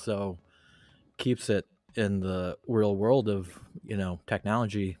it's also keeps it in the real world of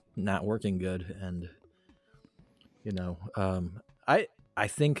technology not working good. And I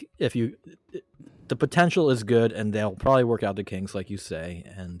think the potential is good, and they'll probably work out the kinks like you say,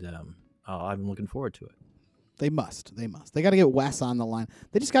 and I'm looking forward to it. They must they got to get Wes on the line.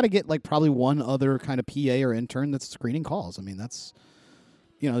 They just got to get like probably one other kind of PA or intern that's screening calls. I mean, that's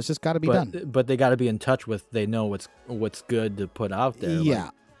it's just got to be done. But they got to be in touch with, they know what's good to put out there. Yeah.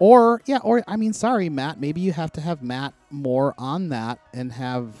 Or I mean, sorry, Matt, maybe you have to have Matt more on that and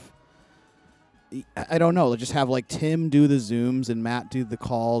have, I don't know, just have like Tim do the Zooms and Matt do the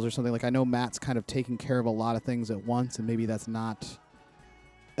calls or something. Like, I know Matt's kind of taking care of a lot of things at once, and maybe that's not,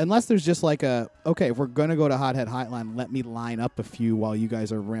 unless there's just like okay, if we're going to go to Hothead Hotline, let me line up a few while you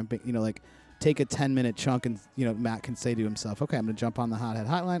guys are ramping, like take a 10-minute chunk and, Matt can say to himself, okay, I'm going to jump on the Hothead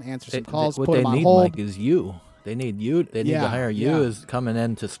Hotline, answer some calls, put them on hold. What they need, Mike, is you. They need you. They need to hire you as coming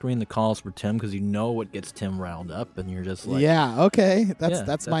in to screen the calls for Tim, because you know what gets Tim riled up, and you're just like, okay,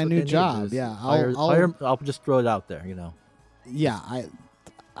 that's my new job. Yeah, I'll just throw it out there. Yeah, I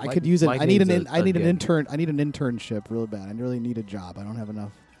Mike- could use it. Mike I need needs an a gig. intern. I need an internship real bad. I really need a job. I don't have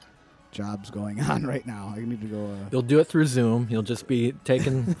enough jobs going on right now. I need to go. You'll do it through Zoom. You'll just be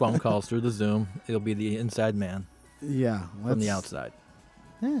taking phone calls through the Zoom. You'll be the inside man from the outside.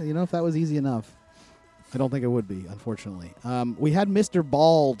 Yeah, if that was easy enough. I don't think it would be, unfortunately. We had Mr.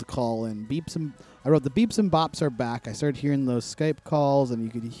 Bald call in. I wrote, the beeps and bops are back. I started hearing those Skype calls, and you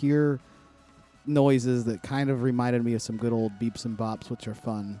could hear noises that kind of reminded me of some good old beeps and bops, which are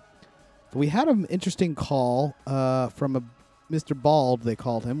fun. But we had an interesting call from a Mr. Bald, they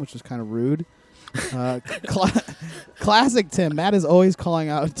called him, which was kind of rude. Classic Tim. Matt is always calling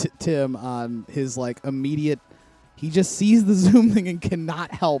out Tim on his immediate. He just sees the Zoom thing and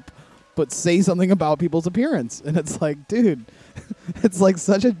cannot help but say something about people's appearance. And it's like, dude, it's like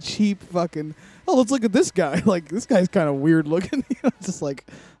such a cheap fucking, oh, let's look at this guy. Like, this guy's kind of weird looking. Just like,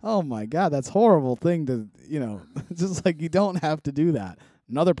 oh my God, that's a horrible thing to, just like, you don't have to do that.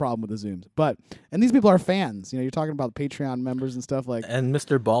 Another problem with the Zooms. And these people are fans. You're talking about Patreon members and stuff like. And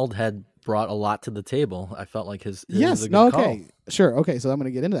Mr. Bald had brought a lot to the table. I felt like his yes, was a good no, call. okay. Sure, okay, so I'm going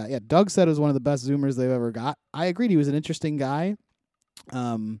to get into that. Yeah, Doug said it was one of the best Zoomers they've ever got. I agreed. He was an interesting guy.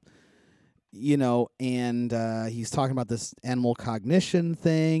 And he's talking about this animal cognition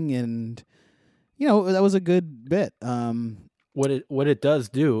thing, and that was a good bit. What it does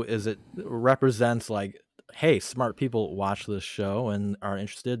do is it represents like, hey, smart people watch this show and are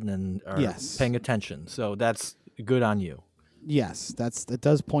interested and are Yes. paying attention. So that's good on you. Yes, it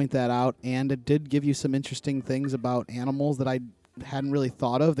does point that out, and it did give you some interesting things about animals that I hadn't really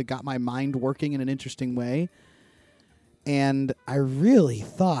thought of that got my mind working in an interesting way. And I really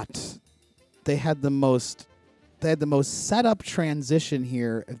thought they had the most set up transition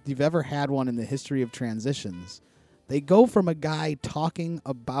here if you've ever had one in the history of transitions. They go from a guy talking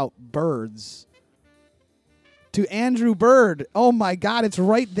about birds to Andrew Bird. Oh my God, it's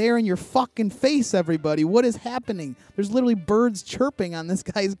right there in your fucking face, everybody. What is happening? There's literally birds chirping on this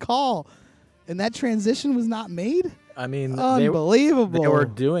guy's call. And that transition was not made? I mean, unbelievable. They were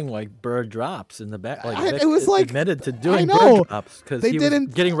doing like bird drops in the back. Like Vic it was like admitted to doing know. bird drops because he was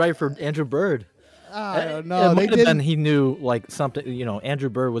getting ready for Andrew Bird. I don't know. It might have been he knew like something. Andrew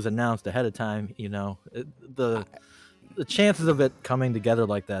Bird was announced ahead of time. The chances of it coming together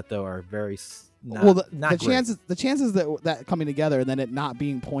like that though are very not great. The chances that coming together and then it not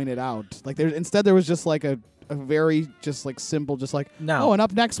being pointed out, like there was just like a very just like simple, just like no. And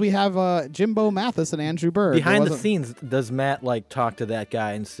up next we have Jimbo Mathis and Andrew Bird. Behind the scenes, does Matt like talk to that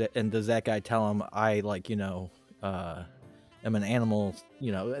guy and does that guy tell him I like am an animal?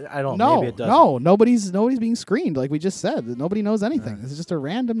 I don't. No, maybe it doesn't. No, nobody's being screened. Like we just said, nobody knows anything. This is just a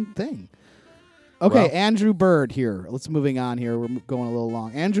random thing. Okay, well, Andrew Bird here. Let's moving on here. We're going a little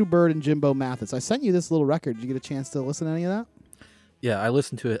long. Andrew Bird and Jimbo Mathis. I sent you this little record. Did you get a chance to listen to any of that? Yeah, I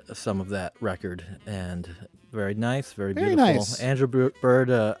listened to some of that record, and very nice, very beautiful. Nice. Andrew Bird,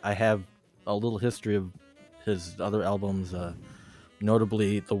 I have a little history of his other albums,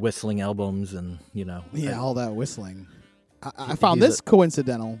 notably the whistling albums, and all that whistling. I found this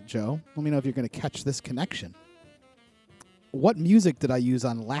coincidental, Joe. Let me know if you're going to catch this connection. What music did I use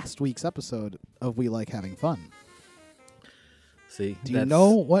on last week's episode of We Like Having Fun? See, do you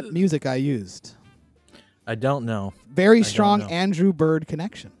know what music I used? I don't know. Very strong Andrew Bird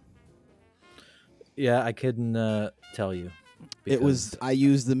connection. Yeah, I couldn't tell you. I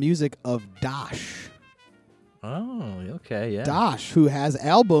used the music of Dash. Oh, okay, yeah. Dash, who has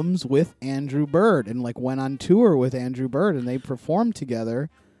albums with Andrew Bird and like went on tour with Andrew Bird and they performed together.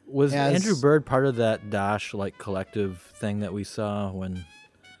 Was Andrew Bird part of that Dash like collective thing that we saw when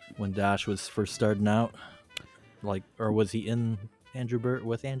Dash was first starting out? Like, or was he in Andrew Bird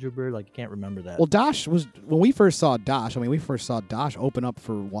with Andrew Bird? Like, I can't remember that. Well, Dash was when we first saw Dash. I mean, we first saw Dash open up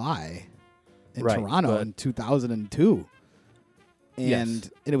for Y in Toronto in 2002,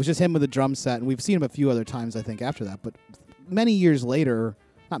 and it was just him with a drum set. And we've seen him a few other times, I think, after that. But many years later,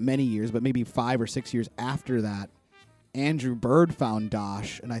 not many years, but maybe 5 or 6 years after that, Andrew Bird found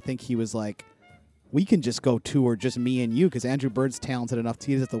Dash, and I think he was like, we can just go tour just me and you, because Andrew Bird's talented enough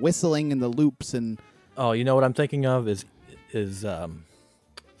to use the whistling and the loops. And oh, you know what I'm thinking of is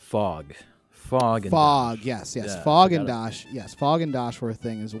Fog. Fog and Dash. Yes. Yeah, Fog and Dash. Yes, Fog and Dash were a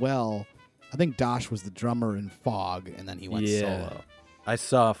thing as well. I think Dash was the drummer in Fog, and then he went solo. I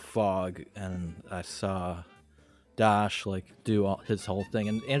saw Fog, and I saw Dash like do his whole thing,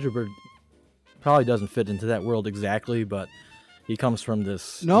 and Andrew Bird probably doesn't fit into that world exactly, but he comes from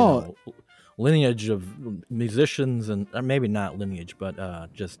this lineage of musicians, and maybe not lineage,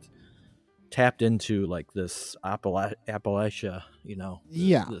 but just tapped into like this Appalachia,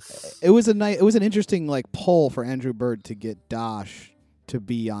 Yeah, it was an interesting like pull for Andrew Bird to get Dash to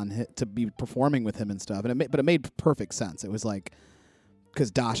be performing with him and stuff, and it made perfect sense. It was like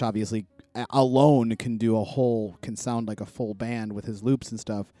because Dash obviously alone can sound like a full band with his loops and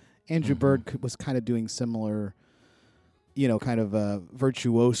stuff. Andrew Bird was kind of doing similar, kind of a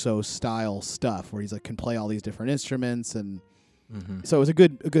virtuoso style stuff where he's like can play all these different instruments, and so it was a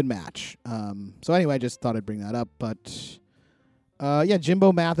good match. So anyway, I just thought I'd bring that up. But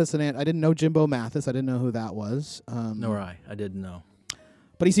Jimbo Mathis and I didn't know Jimbo Mathis. I didn't know who that was. Nor I didn't know.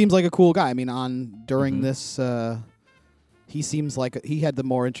 But he seems like a cool guy. I mean, during this, he seems like he had the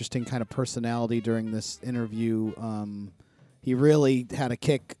more interesting kind of personality during this interview. He really had a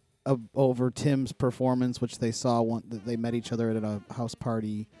kick over Tim's performance, which they saw they met each other at a house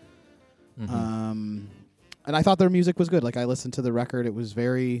party. And I thought their music was good. Like I listened to the record, it was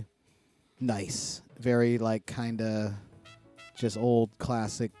very nice, very like kind of just old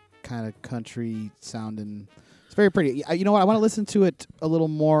classic kind of country sounding. It's very pretty. You know what? I want to listen to it a little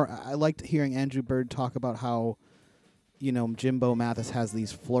more. I liked hearing Andrew Bird talk about how Jimbo Mathis has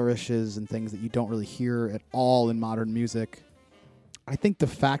these flourishes and things that you don't really hear at all in modern music. I think the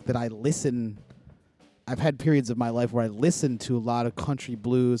fact that I've had periods of my life where I listened to a lot of country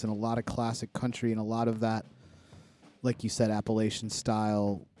blues and a lot of classic country and a lot of that, like you said, Appalachian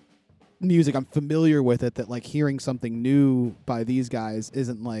style, music. I'm familiar with it. That like hearing something new by these guys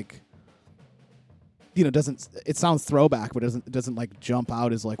isn't like, doesn't, it sounds throwback, but it doesn't like jump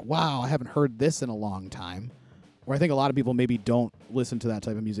out as like, wow, I haven't heard this in a long time. Where I think a lot of people maybe don't listen to that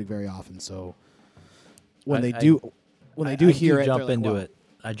type of music very often. So when they do hear it, jump like, into wow. it.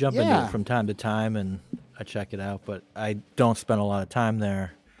 I jump into it from time to time and I check it out, but I don't spend a lot of time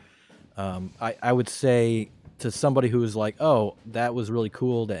there. I would say to somebody who's like, oh, that was really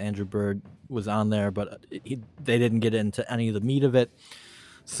cool that Andrew Bird was on there, but they didn't get into any of the meat of it.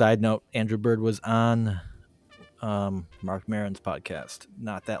 Side note, Andrew Bird was on Mark Maron's podcast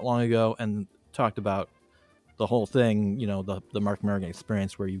not that long ago and talked about the whole thing, the Mark Maron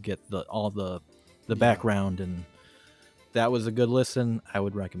experience where you get all the background, and that was a good listen. I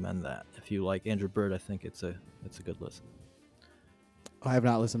would recommend that. If you like Andrew Bird, I think it's a good listen. I have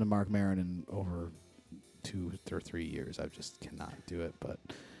not listened to Mark Maron in over 2 or 3 years. I just cannot do it, but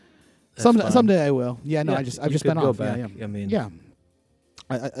someday I will. Yeah, no, I've just been off. Back. Yeah. I mean, yeah.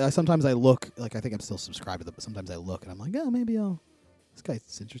 I sometimes I look, like I think I'm still subscribed to them, but sometimes I look and I'm like, oh, maybe this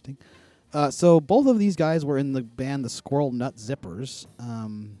guy's interesting. So both of these guys were in the band the Squirrel Nut Zippers.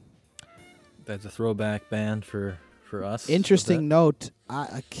 That's a throwback band for us. Interesting note,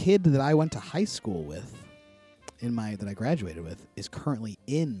 a kid that I went to high school with, that I graduated with, is currently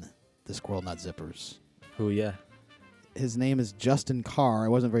in the Squirrel Nut Zippers. Who, yeah. His name is Justin Carr. I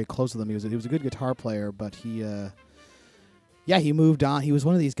wasn't very close with him. He was a good guitar player, but he moved on. He was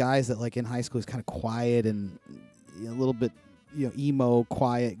one of these guys that, like, in high school, was kind of quiet and a little bit, emo,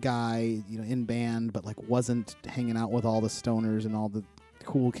 quiet guy, in band, but, like, wasn't hanging out with all the stoners and all the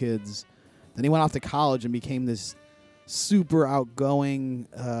cool kids. Then he went off to college and became this super outgoing,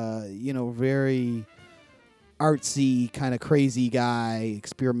 very artsy, kind of crazy guy,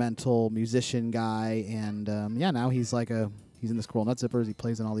 experimental musician guy. And, now he's he's in the Squirrel Nut Zippers. He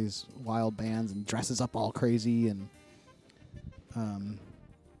plays in all these wild bands and dresses up all crazy and...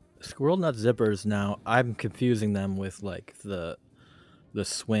 Squirrel Nut Zippers, now I'm confusing them with like the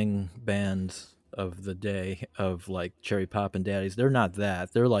swing bands of the day of like Cherry Poppin' Daddies. They're not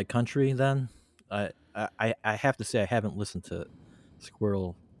that. They're like country then. I have to say I haven't listened to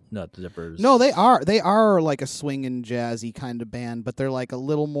Squirrel Nut Zippers. No, they are like a swing and jazzy kind of band, but they're like a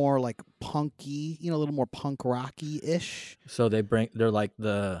little more like punky, a little more punk rocky-ish. So they're like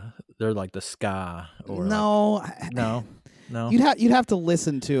the ska or no. No. You'd have to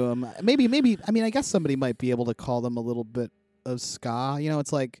listen to them. Maybe. I mean, I guess somebody might be able to call them a little bit of ska.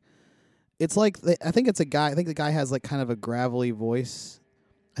 It's like I think it's a guy. I think the guy has like kind of a gravelly voice.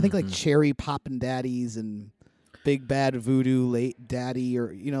 I think like Cherry Poppin' Daddies and Big Bad Voodoo Late Daddy,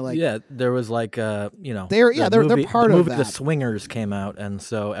 or there was like they're part of that. The Swingers came out, and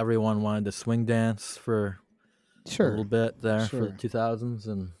so everyone wanted to swing dance for a little bit there for the 2000s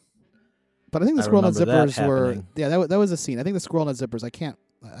and. But I think the Squirrel Nut Zippers were... Yeah, that was a scene. I think the Squirrel Nut Zippers, I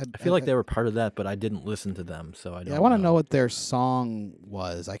feel like they were part of that, but I didn't listen to them, so I don't know. I want to know what their song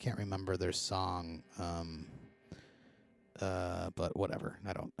was. I can't remember their song. But whatever.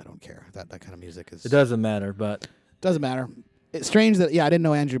 I don't care. That kind of music is... It doesn't matter, but... Doesn't matter. It's strange that... Yeah, I didn't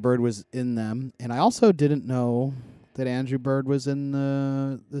know Andrew Bird was in them. And I also didn't know that Andrew Bird was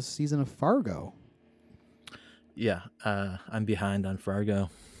in this season of Fargo. Yeah, I'm behind on Fargo.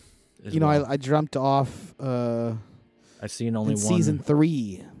 I jumped off. I've seen only one season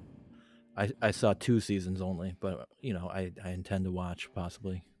 3. I saw 2 seasons only, but I intend to watch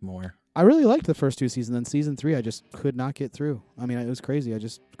possibly more. I really liked the first 2 seasons. Then season 3, I just could not get through. I mean, it was crazy. I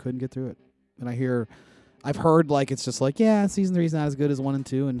just couldn't get through it. And I've heard like it's just like, yeah, season 3 is not as good as 1 and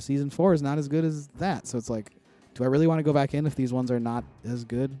 2, and season 4 is not as good as that. So it's like, do I really want to go back in if these ones are not as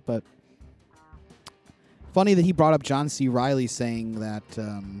good? But funny that he brought up John C. Reilly saying that.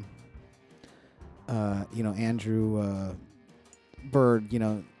 Andrew Bird,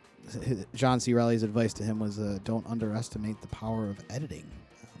 John C. Reilly's advice to him was don't underestimate the power of editing.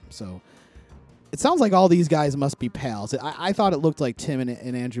 So it sounds like all these guys must be pals. I thought it looked like Tim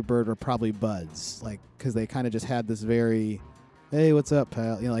and Andrew Bird were probably buds, like because they kind of just had this very, hey, what's up,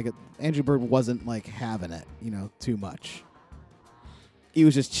 pal? Andrew Bird wasn't like having it, too much. He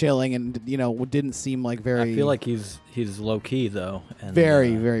was just chilling and didn't seem like very. I feel like he's low key though, and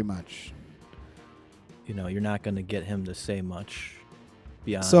very very much. You're not going to get him to say much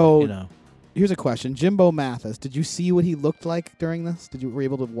beyond. So, here's a question: Jimbo Mathis, did you see what he looked like during this? Were you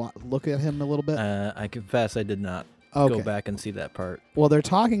able to look at him a little bit? I confess I did not go back and see that part. Well, they're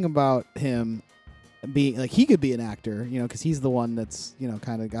talking about him being like he could be an actor, because he's the one that's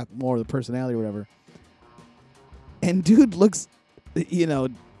kind of got more of the personality or whatever. And dude looks,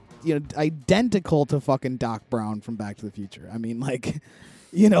 identical to fucking Doc Brown from Back to the Future. I mean, like.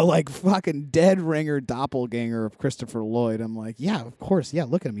 like fucking dead ringer doppelganger of Christopher Lloyd. I'm like, yeah, of course. Yeah,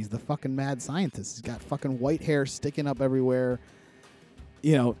 look at him. He's the fucking mad scientist. He's got fucking white hair sticking up everywhere.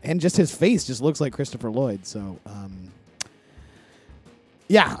 And just his face just looks like Christopher Lloyd. So,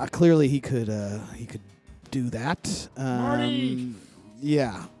 yeah, clearly he could do that. Marty!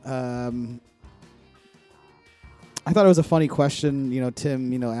 Yeah. I thought it was a funny question.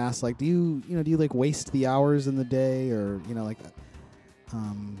 Tim, asked like, do you like waste the hours in the day, or like,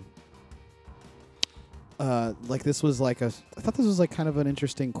 like this was like I thought this was like kind of an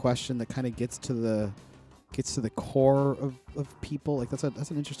interesting question that kind of gets to the core of people. Like that's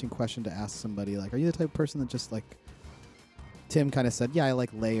an interesting question to ask somebody. Like, are you the type of person that just like Tim kind of said, yeah, I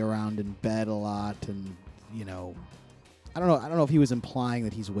like lay around in bed a lot, and I don't know if he was implying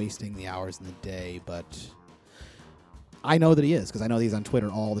that he's wasting the hours in the day, but I know that he is, because I know that he's on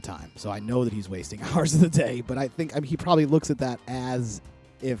Twitter all the time. So I know that he's wasting hours of the day. But I think he probably looks at that as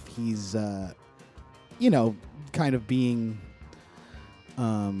if he's, kind of being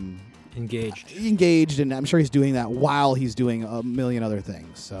engaged, and I'm sure he's doing that while he's doing a million other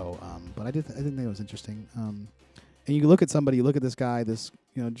things. So, but I did think it was interesting. And you look at this guy, this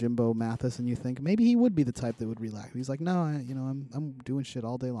Jimbo Mathis, and you think maybe he would be the type that would relax. He's like, no, I'm doing shit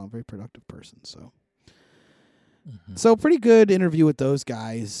all day long. Very productive person. So. Mm-hmm. So pretty good interview with those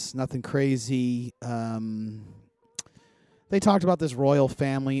guys. Nothing crazy. They talked about this royal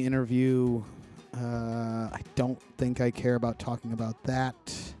family interview. I don't think I care about talking about that.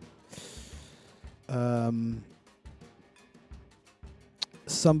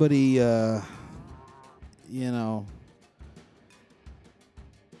 Somebody,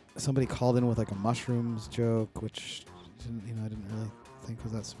 somebody called in with like a mushrooms joke, which I didn't really think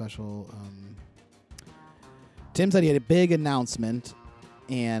was that special. Tim said he had a big announcement,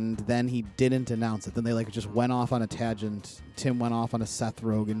 and then he didn't announce it. Then they just went off on a tangent. Tim went off on a Seth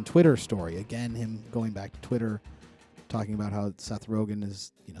Rogen Twitter story. Again, him going back to Twitter, talking about how Seth Rogen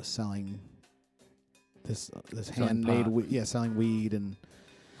is, selling this handmade selling weed, and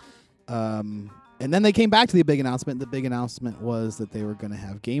then they came back to the big announcement. The big announcement was that they were going to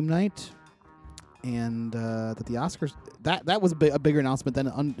have game night, and that the Oscars that was a bigger announcement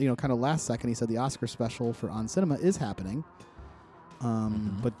than kind of last second he said the Oscar special for On Cinema is happening,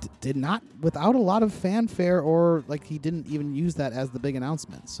 but did not, without a lot of fanfare, or like he didn't even use that as the big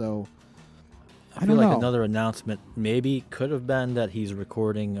announcement. So I feel like another announcement maybe could have been that he's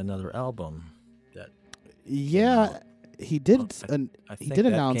recording another album. He did. He did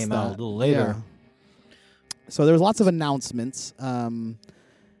announce came that out a little later. Yeah. So there was lots of announcements.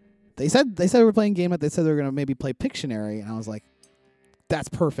 They said we were playing game night. They said they were going to maybe play Pictionary, and I was like, that's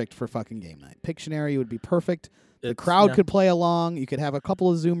perfect for fucking game night. Pictionary would be perfect. The crowd could play along. You could have a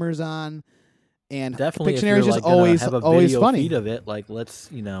couple of Zoomers on, and definitely Pictionary is just always always funny. Feed of it, like let's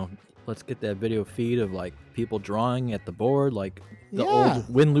get that video feed of like people drawing at the board, like the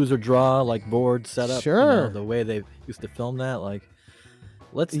old win, lose, or draw like board setup. Sure, the way they used to film that, like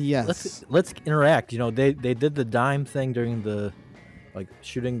let's interact. They did the dime thing during the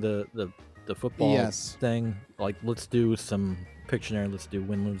shooting the football thing. Like, let's do some Pictionary. Let's do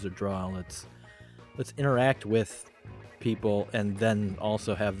win, lose, or draw. Let's interact with people, and then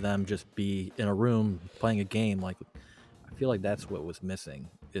also have them just be in a room playing a game. Like, I feel like that's what was missing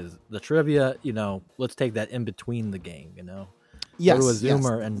is the trivia. Let's take that in between the game. Yes, go to a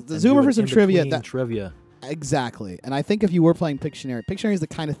Zoomer and the Zoomer for some trivia. Trivia. Exactly, and I think if you were playing Pictionary is the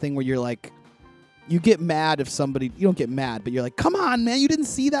kind of thing where you're like, you get mad if somebody, you don't get mad, but you're like, come on, man, you didn't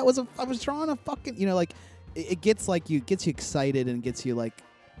see that I was drawing a fucking, it gets you excited and gets you like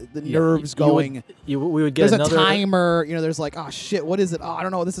the nerves going. We would get there's a timer, there's like, oh shit, what is it? Oh, I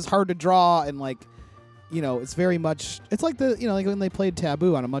don't know. This is hard to draw. And like, it's very much, it's like like when they played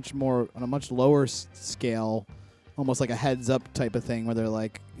Taboo on a much lower scale, almost like a heads up type of thing where they're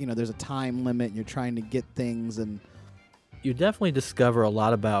like, there's a time limit and you're trying to get things. And you definitely discover a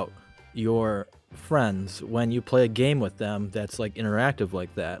lot about your friends when you play a game with them that's like interactive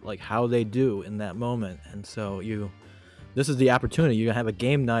like that, like how they do in that moment. And so this is the opportunity. You have a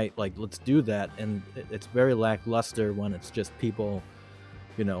game night, like let's do that. And it's very lackluster when it's just people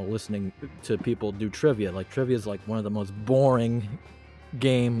listening to people do trivia. Like, trivia is like one of the most boring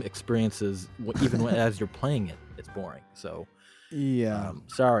game experiences. Even as you're playing it, it's boring. So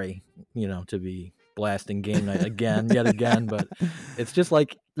sorry to be blasting game night yet again, but it's just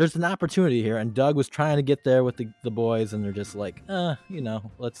like there's an opportunity here, and Doug was trying to get there with the boys, and they're just like,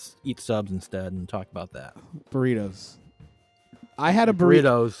 let's eat subs instead and talk about that. Burritos. I had a burrito.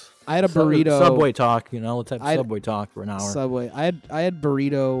 Burritos. I had a burrito. Subway talk. Let's have Subway talk for an hour. Subway. I had a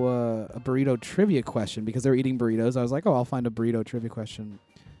burrito trivia question because they were eating burritos. I was like, oh, I'll find a burrito trivia question.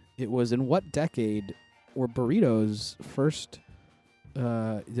 It was, in what decade were burritos first?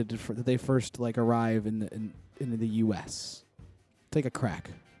 Did they first like arrive in the U.S.? Take a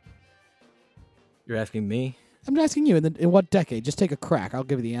crack. You're asking me? I'm asking you. In what decade? Just take a crack. I'll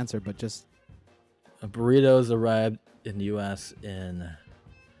give you the answer, but just. Burritos arrived in the U.S. in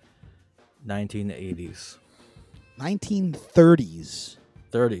 1980s. 1930s.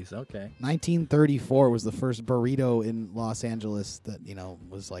 30s, okay. 1934 was the first burrito in Los Angeles that,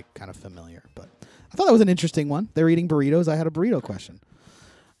 was like kind of familiar. But I thought that was an interesting one. They were eating burritos. I had a burrito question.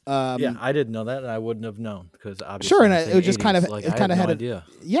 Yeah, I didn't know that, and I wouldn't have known because obviously. Sure, and it was just 80s, kind of like, it kind of no had idea.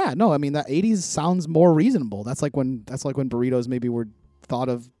 Yeah, no, I mean that 80s sounds more reasonable. That's like when burritos maybe were thought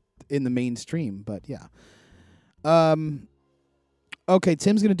of in the mainstream, but yeah. Okay,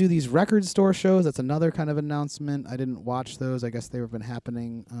 Tim's going to do these record store shows. That's another kind of announcement. I didn't watch those. I guess they've been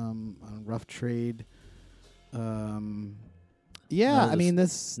happening on Rough Trade. Yeah, I mean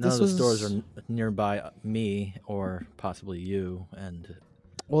this None of was the stores are nearby me or possibly you, and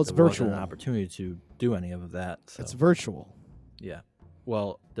well, it's there virtual. wasn't an opportunity to do any of that. So. It's virtual. Yeah.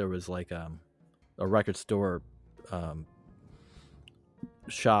 Well, there was like a record store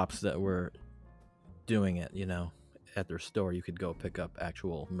shops that were doing it, at their store. You could go pick up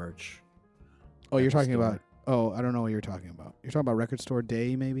actual merch. Oh, you're talking about. Oh, I don't know what you're talking about. You're talking about Record Store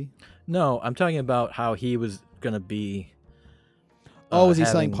Day, maybe? No, I'm talking about how he was going to be. Was he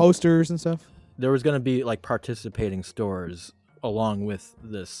selling posters and stuff? There was going to be like participating stores along with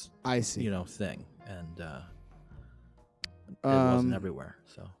this. I see. Thing, and it wasn't everywhere.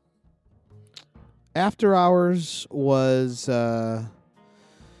 So. After Hours was. I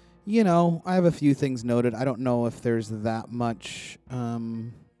have a few things noted. I don't know if there's that much.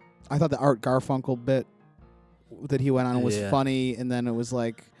 I thought the Art Garfunkel bit that he went on was funny, and then it was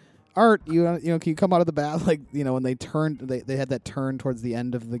like, Art, can you come out of the bath? Like, when they turned, they had that turn towards the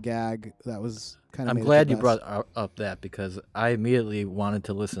end of the gag. That was kind of. I'm glad you brought up that because I immediately wanted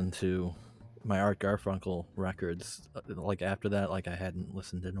to listen to my Art Garfunkel records. Like after that, like I hadn't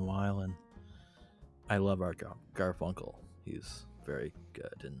listened in a while, and I love Art Garfunkel. He's very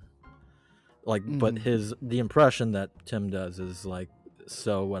good, and like, but the impression that Tim does is like,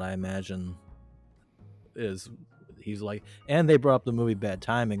 so what I imagine is he's like, and they brought up the movie Bad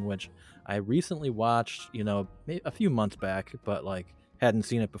Timing, which I recently watched, maybe a few months back, but like hadn't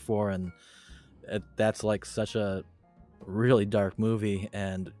seen it before, and that's like such a really dark movie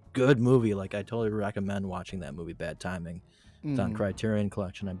and good movie. Like I totally recommend watching that movie Bad Timing. It's on Criterion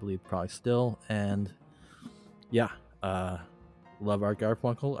Collection, I believe, probably still, and yeah. Love Art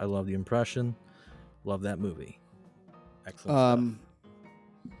Garfunkel. I love the impression. Love that movie. Excellent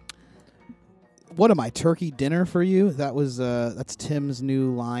stuff. What am I? Turkey dinner for you? That was that's Tim's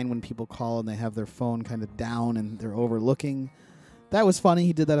new line when people call and they have their phone kind of down and they're overlooking. That was funny.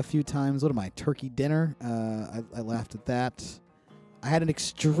 He did that a few times. What am I? Turkey dinner. I laughed at that. I had an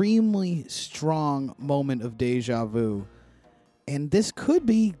extremely strong moment of deja vu, and this could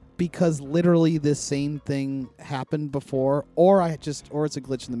be because literally this same thing happened before, or it's a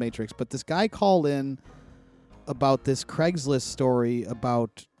glitch in the Matrix. But this guy called in about this Craigslist story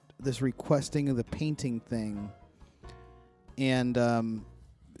about this requesting of the painting thing, and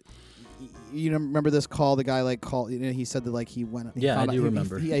remember this call? The guy called. He said that he went. Yeah, I do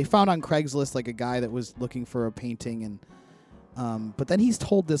remember. He found on Craigslist a guy that was looking for a painting, and but then he's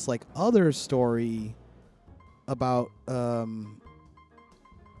told this other story about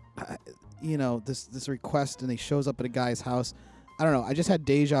this request, and he shows up at a guy's house. I don't know. I just had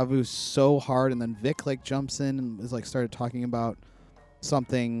deja vu so hard, and then Vic jumps in and is started talking about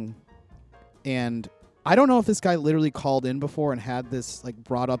something, and I don't know if this guy literally called in before and had this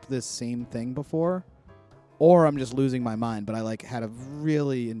brought up this same thing before, or I'm just losing my mind. But I had a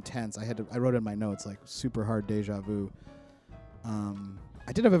really intense. I wrote in my notes super hard deja vu.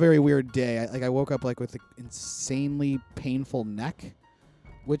 I did have a very weird day. I woke up with an insanely painful neck,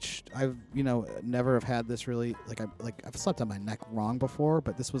 which I've never have had this really I've slept on my neck wrong before,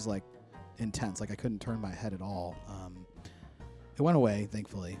 but this was intense. I couldn't turn my head at all. It went away,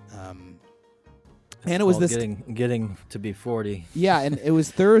 thankfully. And it was this getting to be 40. Yeah, and it was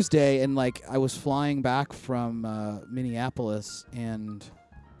Thursday, and I was flying back from Minneapolis, and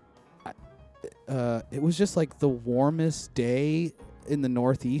it was just the warmest day in the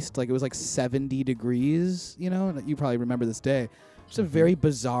Northeast. It was 70 degrees. You probably remember this day. Just a very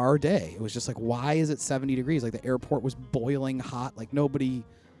bizarre day. It was just why is it 70 degrees? The airport was boiling hot. Nobody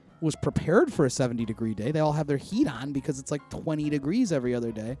was prepared for a 70-degree day. They all have their heat on because it's like 20 degrees every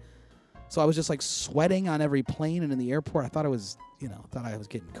other day. So I was just like sweating on every plane and in the airport. I thought I was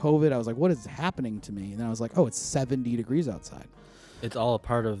getting COVID. I was like, what is happening to me? And then I was like, oh, it's 70 degrees outside. It's all a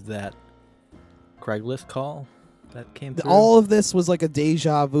part of that Craigslist call that came through. All of this was like a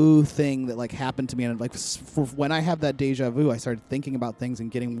deja vu thing that like happened to me. And like when I have that deja vu, I started thinking about things and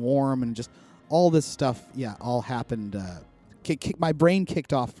getting warm and just all this stuff. Yeah, all happened. My brain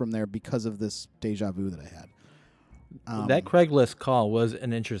kicked off from there because of this deja vu that I had. That Craigslist call was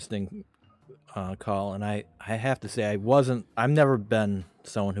an interesting call, and I have to say I've never been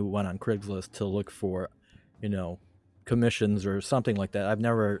someone who went on Craigslist to look for, commissions or something like that. I've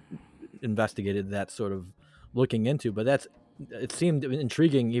never investigated that sort of looking into, but it seemed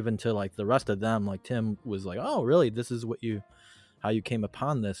intriguing even to like the rest of them. Like Tim was like, oh really, this is how you came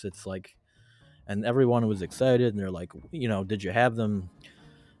upon this. It's like, and everyone was excited and they're like, did you have them,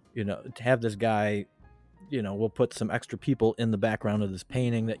 to have this guy, we'll put some extra people in the background of this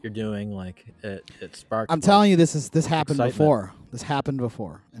painting that you're doing. Like it sparked. I'm telling you, this happened excitement. before. This happened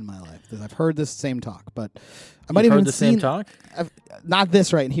before in my life. I've heard this same talk, but I You've might even heard the same talk. Not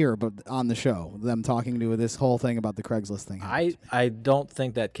this right here, but on the show, them talking to this whole thing about the Craigslist thing. I don't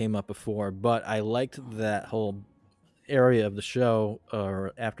think that came up before, but I liked that whole area of the show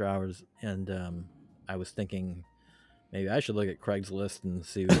or After Hours, and I was thinking maybe I should look at Craigslist and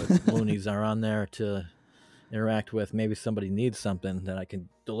see what loonies are on there to interact with. Maybe somebody needs something that I can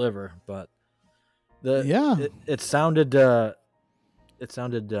deliver, but it sounded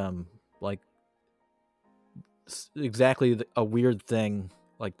like exactly a weird thing,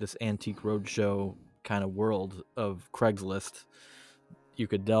 like this Antique Roadshow kind of world of Craigslist you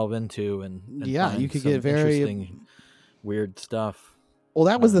could delve into and find you could some get very interesting weird stuff. Well,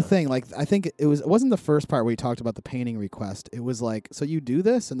 that was the thing. Like, I think it wasn't the first part where he talked about the painting request. It was like, so you do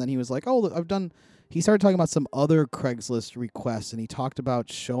this, and then he was like, oh, he started talking about some other Craigslist requests, and he talked about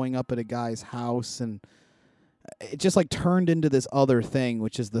showing up at a guy's house, and it just like turned into this other thing,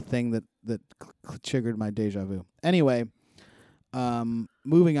 which is the thing that triggered my deja vu. Anyway,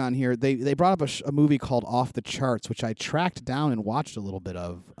 moving on here, they brought up a movie called Off the Charts, which I tracked down and watched a little bit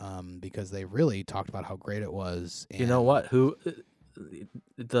of, because they really talked about how great it was. You know what?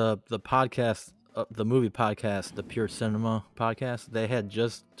 The podcast, the movie podcast, the Pure Cinema podcast, they had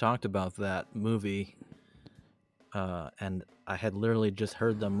just talked about that movie, and I had literally just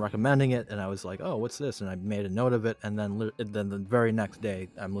heard them recommending it, and I was like, oh, what's this? And I made a note of it, and then the very next day,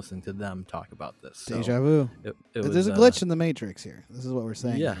 I'm listening to them talk about this. So deja vu. There's a glitch in the Matrix here. This is what we're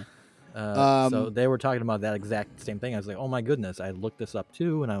saying. Yeah. So they were talking about that exact same thing. I was like, oh my goodness, I looked this up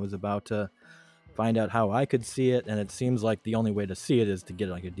too, and I was about to find out how I could see it, and it seems like the only way to see it is to get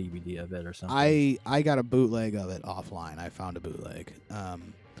like a DVD of it or something. I got a bootleg of it offline. I found a bootleg.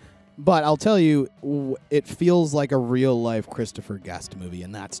 But I'll tell you, it feels like a real life Christopher Guest movie,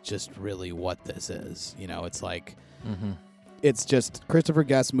 and that's just really what this is. It's like, it's just Christopher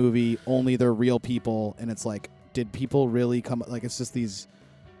Guest movie, only they're real people, and it's like, did people really come? Like, it's just these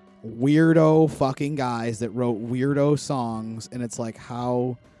weirdo fucking guys that wrote weirdo songs, and it's like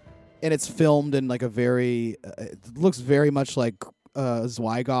how. And it's filmed in like a very, it looks very much like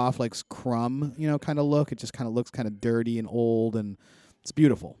Zwigoff, like Crumb, kind of look. It just kind of looks kind of dirty and old, and it's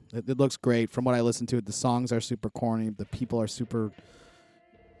beautiful. It looks great. From what I listened to, the songs are super corny. The people are super,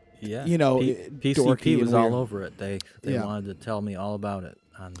 PCP was all over it. They wanted to tell me all about it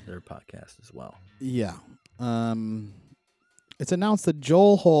on their podcast as well. Yeah. It's announced that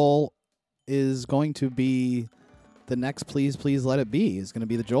Joel Hole is going to be the next Please Please Let It Be is going to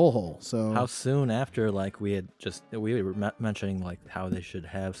be the Joel Hole. So how soon after, like we were mentioning like how they should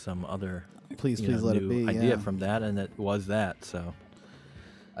have some other Please Let It Be idea from that, and it was that. So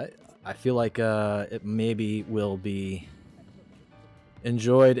I feel like it maybe will be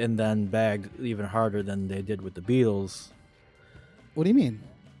enjoyed and then bagged even harder than they did with the Beatles. What do you mean?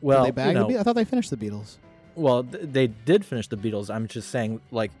 Well, did they bag the Beatles? I thought they finished the Beatles. Well, they did finish the Beatles. I'm just saying,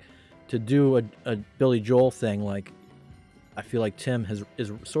 like, to do a Billy Joel thing, like, I feel like Tim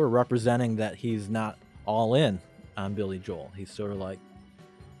is sort of representing that he's not all in on Billy Joel. He's sort of like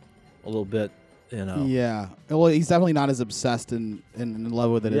a little bit, Yeah. Well, he's definitely not as obsessed and in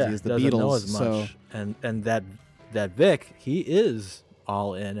love with it as he is the doesn't Beatles. Know as much. So. And that Vic, he is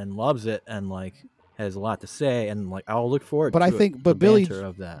all in and loves it and like has a lot to say, and like I'll look forward. But to I think, it, but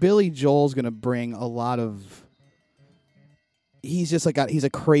the Billy Joel's gonna bring a lot of. He's just like he's a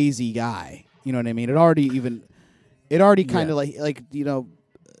crazy guy. You know what I mean? It already kind of like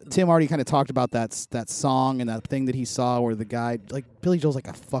Tim already kind of talked about that song and that thing that he saw where the guy, like, Billy Joel's like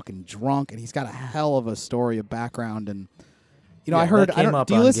a fucking drunk, and he's got a hell of a story of background, and You know, I heard. that came up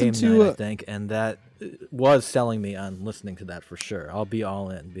Do you on listen Game to? Night, I think, and that was selling me on listening to that for sure. I'll be all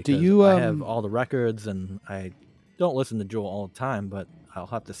in because you, I have all the records, and I don't listen to Joel all the time, but I'll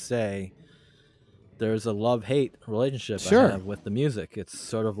have to say there's a love-hate relationship Sure. I have with the music. It's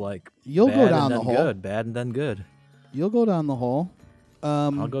sort of like You'll bad go down and the then hole. good, bad and then good. You'll go down the hole.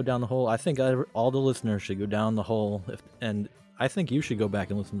 I'll go down the hole. I think all the listeners should go down the hole, and I think you should go back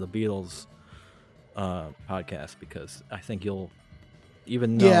and listen to the Beatles podcast because I think you'll,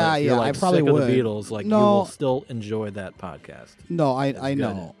 even though if you're like I probably sick would. of the Beatles, like you No. will still enjoy that podcast. No, I good.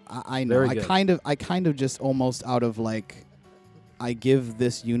 know. I know. Very I good. kind of just almost out of like, I give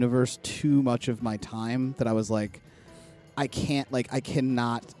this universe too much of my time that I was like, I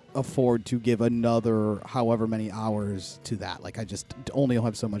cannot afford to give another however many hours to that. Like, I just only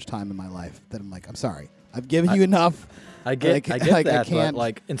have so much time in my life that I'm like, I'm sorry. I've given you enough. I get like, that, I but can't.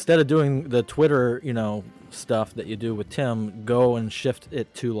 like instead of doing the Twitter, stuff that you do with Tim, go and shift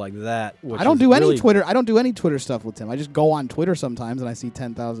it to like that. Which I don't is do any really- Twitter. I don't do any Twitter stuff with Tim. I just go on Twitter sometimes and I see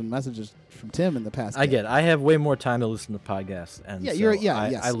 10,000 messages from Tim in the past. I day. get it. I have way more time to listen to podcasts, and Yeah, so you're-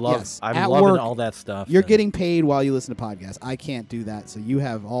 I love. yes. I'm At loving work, all that stuff. You're and- getting paid while you listen to podcasts. I can't do that. So you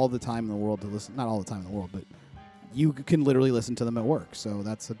have all the time in the world to listen. Not all the time in the world, but you can literally listen to them at work. So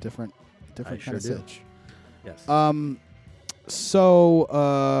that's a different kind sure of do. sitch. Yes.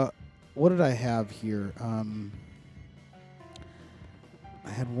 So what did I have here? I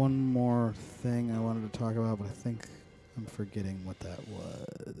had one more thing I wanted to talk about, but I think I'm forgetting what that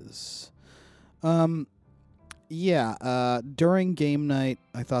was. During game night,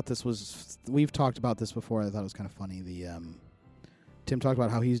 I thought this was. We've talked about this before. I thought it was kind of funny. Tim talked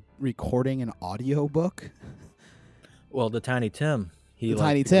about how he's recording an audio book. Well, the Tiny Tim. The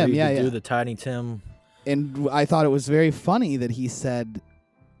Tiny Tim, agreed yeah, to yeah. do the Tiny Tim. And I thought it was very funny that he said,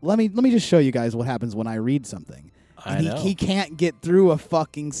 "Let me just show you guys what happens when I read something." I And know. he can't get through a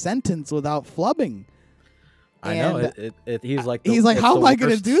fucking sentence without flubbing. I know. And He's like. he's like, it's "How the am I going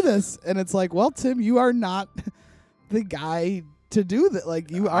to worst. do this?" And it's like, "Well, Tim, you are not the guy to do that.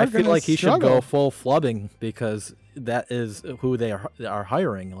 Like, you are I going to feel like he should struggle." go full flubbing because that is who they are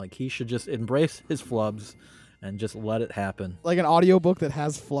hiring. Like he should just embrace his flubs and just let it happen. Like an audiobook that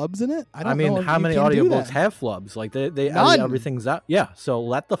has flubs in it? I don't know if how you many can do audiobooks that. have flubs? Like they None. everything's out. Yeah, so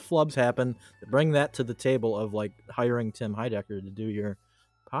let the flubs happen. Bring that to the table of like hiring Tim Heidecker to do your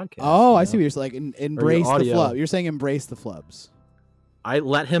podcast. Oh, you I know? see what you're saying. Like, embrace the audio. flub. You're saying embrace the flubs. I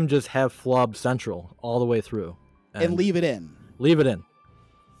let him just have flub central all the way through And leave it in. leave it in.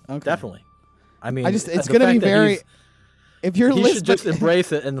 Okay. Definitely. I mean, it's the going to be fact that very. If you're he should just listening,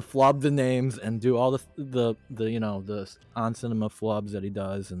 embrace it and flub the names and do all the on cinema flubs that he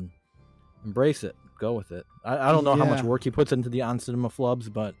does and embrace it. Go with it. I don't know how much Yeah. work he puts into the on cinema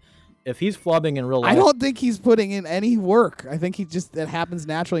flubs, but if he's flubbing in real life, I don't think he's putting in any work. I think it happens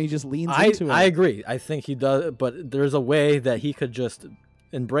naturally. He just leans into it. I agree. I think he does, but there's a way that he could just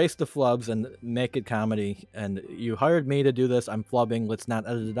embrace the flubs and make it comedy. And you hired me to do this. I'm flubbing. Let's not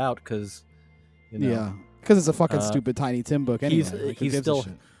edit it out because, Yeah, because it's a fucking stupid Tiny Tim book anyway. he's- Like, who he's gives a still-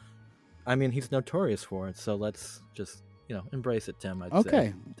 shit? I mean, he's notorious for it. So let's just embrace it, Tim. I'd Okay.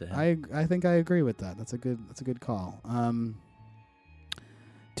 say to him. I think I agree with that. That's a good call.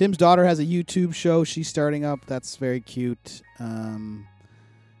 Tim's daughter has a YouTube show she's starting up. That's very cute.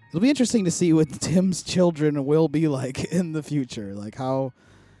 It'll be interesting to see what Tim's children will be like in the future. Like how,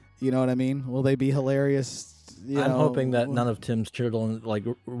 you know what I mean? Will they be hilarious? I'm hoping that none of Tim's children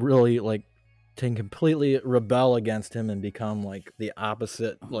really can completely rebel against him and become like the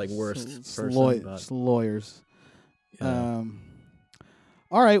opposite, like worst person. But, Just lawyers. you know.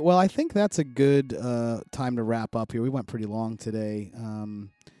 All right. Well, I think that's a good time to wrap up here. We went pretty long today. I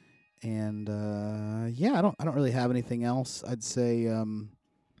don't really have anything else. I'd say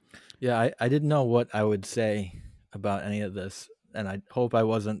Yeah, I didn't know what I would say about any of this, and I hope I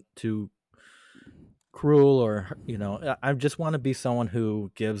wasn't too cruel or I just want to be someone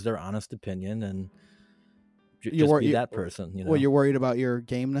who gives their honest opinion and just be that person. Well, you're worried about your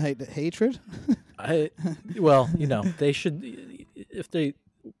game night hatred? They should, if they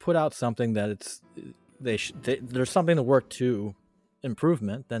put out something that there's something to work to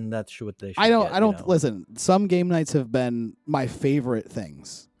improvement, then that's what they should. I don't listen. Some game nights have been my favorite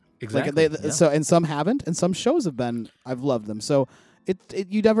things. Exactly. Like So, and some haven't, and some shows have been. I've loved them. So,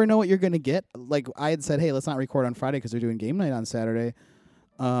 you never know what you're gonna get. Like I had said, hey, let's not record on Friday because they're doing game night on Saturday.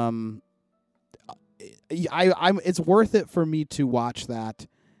 It's worth it for me to watch that,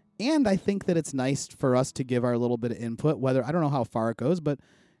 and I think that it's nice for us to give our little bit of input. Whether I don't know how far it goes, but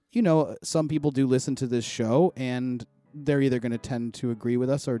some people do listen to this show, and they're either going to tend to agree with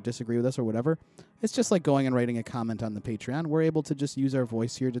us or disagree with us or whatever. It's just like going and writing a comment on the Patreon. We're able to just use our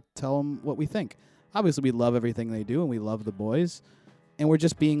voice here to tell them what we think. Obviously, we love everything they do, and we love the boys, and we're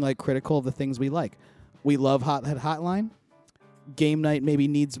just being like critical of the things we like. We love Hothead Hotline. Game night maybe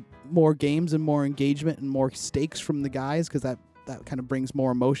needs more games and more engagement and more stakes from the guys because that kind of brings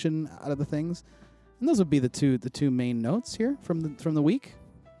more emotion out of the things. And those would be the two main notes here from the week.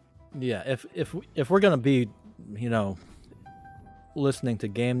 Yeah, if we're gonna be, listening to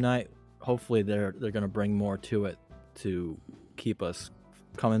game night, hopefully they're gonna bring more to it to keep us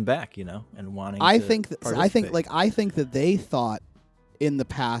coming back, and wanting. I to think that they thought in the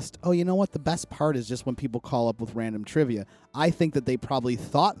past, oh, you know what? The best part is just when people call up with random trivia. I think that they probably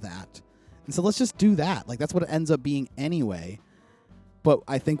thought that, and so let's just do that. Like that's what it ends up being anyway. But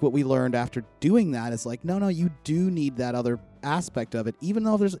I think what we learned after doing that is like, no, you do need that other aspect of it, even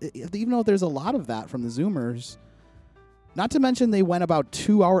though there's a lot of that from the Zoomers. Not to mention they went about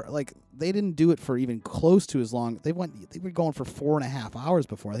 2 hours. Like they didn't do it for even close to as long. They were going for 4.5 hours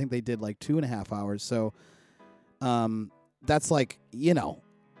before. I think they did like 2.5 hours. So, that's like,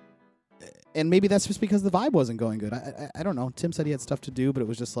 and maybe that's just because the vibe wasn't going good. I don't know. Tim said he had stuff to do, but it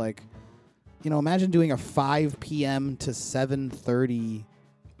was just like, imagine doing a 5 p.m. to 7:30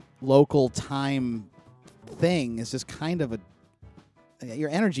 local time thing. Is just kind of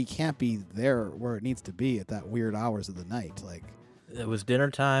your energy can't be there where it needs to be at that weird hours of the night. Like it was dinner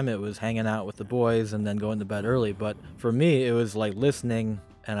time. It was hanging out with the boys and then going to bed early. But for me, it was like listening,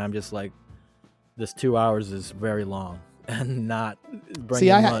 and I'm just like, this 2 hours is very long. And not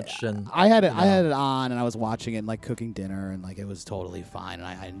bringing much. And I had it on, and I was watching it and like cooking dinner, and like it was totally fine. And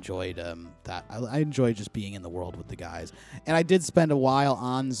I enjoyed that. I enjoyed just being in the world with the guys. And I did spend a while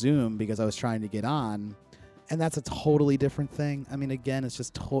on Zoom because I was trying to get on, and that's a totally different thing. I mean, again, it's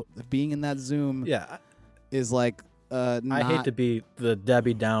just being in that Zoom. Yeah, is like. I hate to be the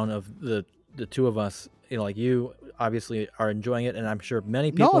Debbie Down of the two of us. Like you obviously are enjoying it, and I'm sure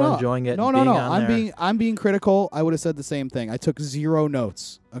many people are enjoying it. No. I'm being critical. I would have said the same thing. I took 0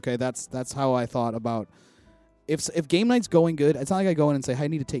 notes. Okay, that's how I thought about if game night's going good. It's not like I go in and say, hey, I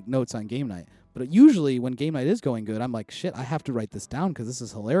need to take notes on game night. But usually when game night is going good, I'm like, shit, I have to write this down because this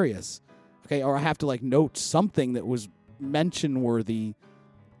is hilarious. Okay, or I have to like note something that was mention worthy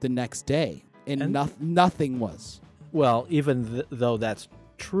the next day, and nothing was. Well, even though that's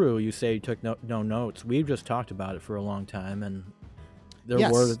true, you say you took no notes. We've just talked about it for a long time, and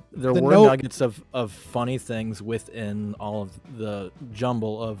there were nuggets of funny things within all of the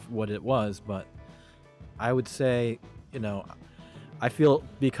jumble of what it was. But I would say, I feel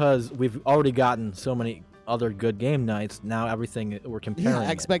because we've already gotten so many other good game nights, now everything we're comparing. Yeah,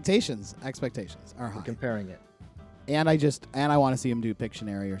 expectations are high. We're comparing it. And I want to see him do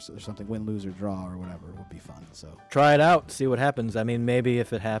Pictionary or something, win, lose, or draw or whatever. It would be fun. So try it out, see what happens. I mean, maybe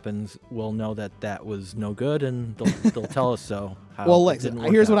if it happens, we'll know that was no good, and they'll tell us so. Well, listen,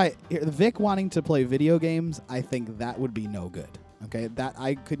 here's what Vic wanting to play video games. I think that would be no good. Okay, that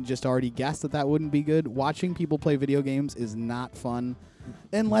I could just already guess that wouldn't be good. Watching people play video games is not fun.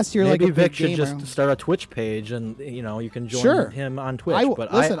 Unless you're maybe like a Vic big should gamer. Just start a Twitch page, and you can join him on Twitch. I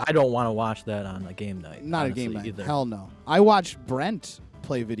don't want to watch that on a game night. Not a game night. Either. Hell no. I watch Brent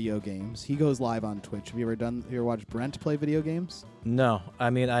play video games. He goes live on Twitch. Have you ever watched Brent play video games? No. I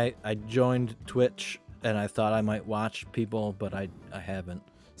mean, I joined Twitch and I thought I might watch people, but I haven't.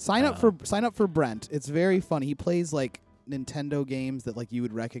 Sign up for Brent. It's very funny. He plays like Nintendo games that like you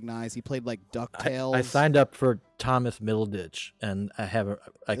would recognize. He played like DuckTales. I signed up for Thomas Middleditch, and I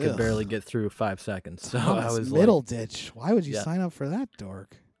could barely get through 5 seconds. So Thomas I was Middleditch. Why would you sign up for that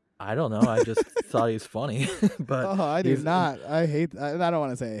dork? I don't know. I just thought he's funny. But I do not. I don't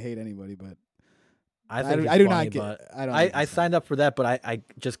want to say I hate anybody, but I think I do funny, not get. I signed up for that, but I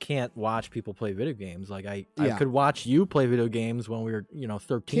just can't watch people play video games. Like I could watch you play video games when we were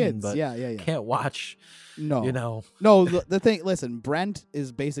 13, kids, but can't watch. No, no. The thing. Listen, Brent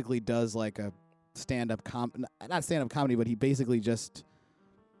is basically does like a stand-up not stand-up comedy, but he basically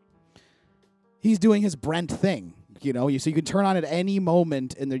he's doing his Brent thing. So you can turn on at any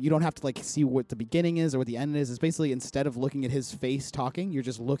moment, and you don't have to like see what the beginning is or what the end is. It's basically instead of looking at his face talking, you're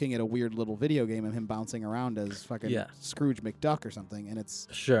just looking at a weird little video game of him bouncing around as fucking Scrooge McDuck or something, and it's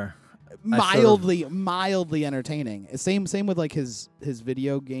mildly entertaining. Same with like his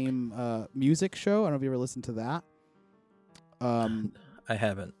video game music show. I don't know if you ever listened to that. I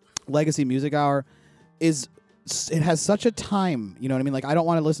haven't. Legacy Music Hour it has such a time, you know what I mean? Like, I don't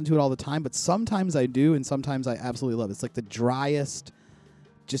want to listen to it all the time, but sometimes I do, and sometimes I absolutely love it. It's like the driest,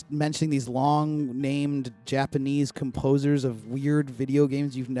 just mentioning these long-named Japanese composers of weird video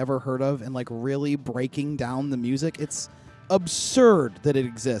games you've never heard of and, like, really breaking down the music. It's absurd that it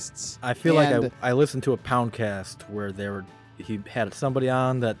exists. I feel like I listened to a Poundcast where he had somebody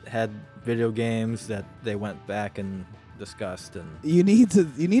on that had video games that they went back and discussed, and you need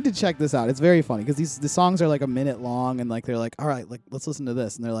to check this out. It's very funny because the songs are like a minute long, and like they're like, all right, like let's listen to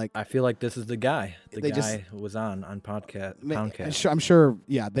this, and they're like, I feel like this is the guy. The guy was on Poundcast. I'm sure.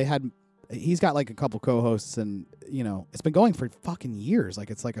 Yeah, he's got like a couple co-hosts, and you know it's been going for fucking years. Like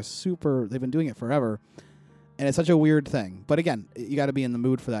it's like they've been doing it forever, and it's such a weird thing. But again, you got to be in the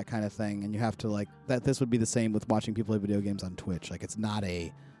mood for that kind of thing, and you have to like that. This would be the same with watching people play video games on Twitch. Like it's not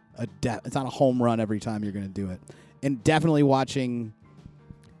it's not a home run every time you're going to do it. And definitely watching,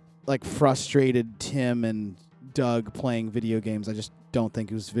 like, frustrated Tim and Doug playing video games, I just don't think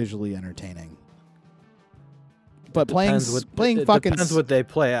it was visually entertaining. But depends what they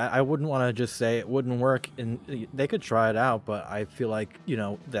play. I wouldn't want to just say it wouldn't work, and they could try it out. But I feel like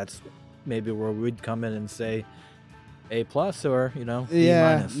that's maybe where we'd come in and say A+ or B-. No,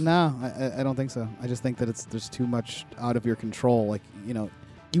 I don't think so. I just think that there's too much out of your control. Like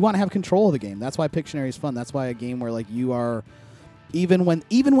you want to have control of the game. That's why Pictionary is fun. That's why a game where like you are, even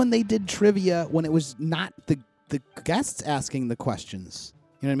when they did trivia, when it was not the guests asking the questions.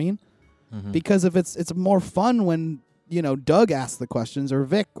 You know what I mean? Mm-hmm. Because if it's more fun when Doug asks the questions or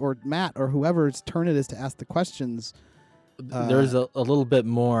Vic or Matt or whoever's turn it is to ask the questions. There's a little bit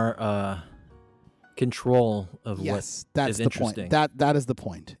more control of what is interesting. That is the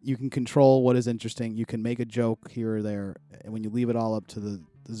point. You can control what is interesting. You can make a joke here or there, and when you leave it all up to the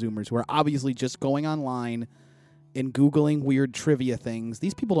Zoomers who are obviously just going online and Googling weird trivia things.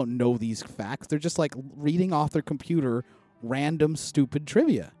 These people don't know these facts. They're just like reading off their computer random stupid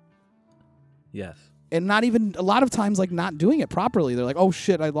trivia. Yes. And not even a lot of times like not doing it properly. They're like, "Oh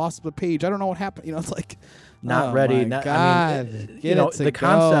shit, I lost the page. I don't know what happened." It's like not ready. My God. I mean,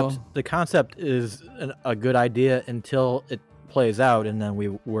 the concept is a good idea until it plays out, and then we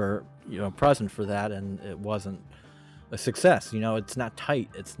were present for that, and it wasn't a success. It's not tight.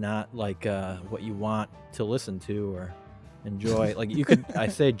 It's not like what you want to listen to or enjoy. Like you could, I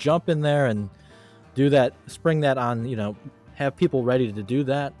say, jump in there and do that, spring that on. Have people ready to do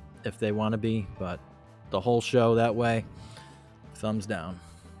that if they want to be, but the whole show that way, thumbs down.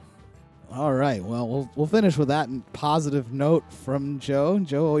 All right. Well, we'll finish with that positive note from Joe.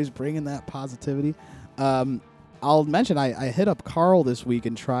 Joe always bringing that positivity. I'll mention I hit up Carl this week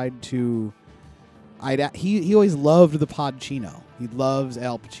and tried to. He always loved the Podcino. He loves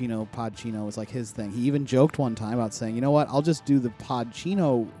Al Pacino. Podcino is like his thing. He even joked one time about saying, "You know what? I'll just do the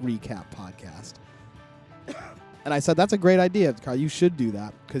Podcino recap podcast." And I said, "That's a great idea, Carl. You should do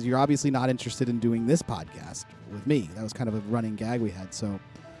that because you're obviously not interested in doing this podcast with me." That was kind of a running gag we had. So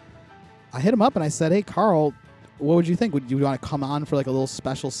I hit him up and I said, "Hey, Carl, what would you think? Would you want to come on for like a little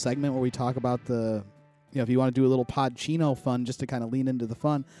special segment where we talk about if you want to do a little Podcino fun just to kind of lean into the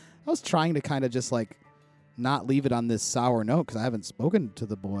fun?" I was trying to kind of just like not leave it on this sour note because I haven't spoken to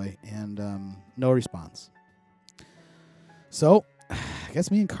the boy and no response. So I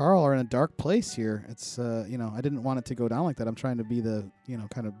guess me and Carl are in a dark place here. It's, I didn't want it to go down like that. I'm trying to be the,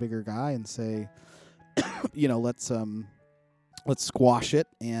 kind of bigger guy and say, let's squash it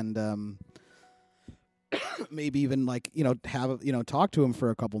and maybe even like, talk to him for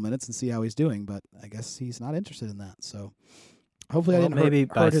a couple minutes and see how he's doing. But I guess he's not interested in that. So hopefully I didn't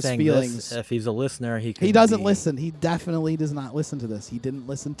hurt his feelings. This, if he's a listener, he doesn't listen. He definitely does not listen to this. He didn't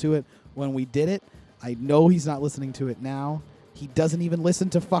listen to it when we did it. I know he's not listening to it now. He doesn't even listen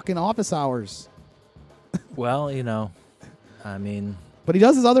to fucking Office Hours. Well, I mean. But he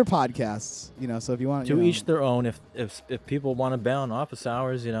does his other podcasts, so if you want to each their own. If people want to bail on Office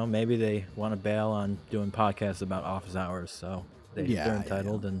Hours, maybe they want to bail on doing podcasts about Office Hours. So they're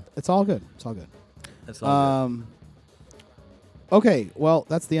entitled. And it's all good. It's all good. It's all good. Okay, well,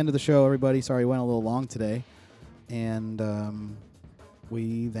 that's the end of the show, everybody. Sorry, we went a little long today. And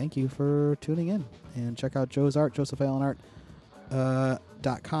we thank you for tuning in. And check out Joe's art,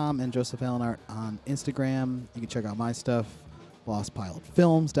 JosephAllenArt.com and Joseph Allen Art on Instagram. You can check out my stuff,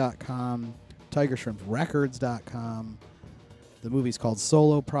 LostPilotFilms.com, TigerShrimpRecords.com. The movie's called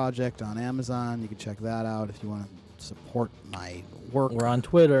Solo Project on Amazon. You can check that out if you want to support my work. We're on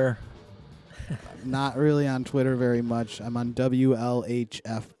Twitter. Not really on Twitter very much. I'm on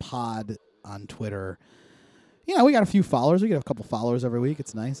WLHF Pod on Twitter. We got a few followers. We get a couple followers every week.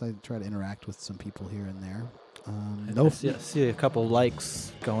 It's nice. I try to interact with some people here and there. I see a couple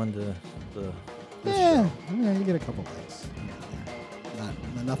likes going to the. Yeah, you get a couple likes.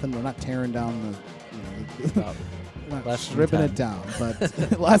 Nothing. We're not tearing down the. Less than stripping 10. it down,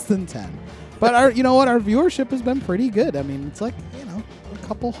 but less than 10. But our viewership has been pretty good. I mean, it's like, a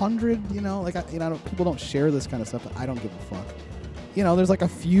couple hundred, people don't share this kind of stuff, but I don't give a fuck. There's like a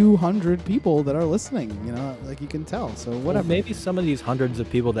few hundred people that are listening, like you can tell. So whatever. Well, maybe some of these hundreds of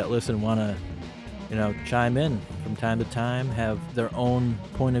people that listen want to, chime in from time to time, have their own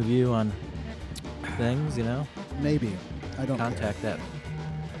point of view on things, Maybe. I don't Contact care.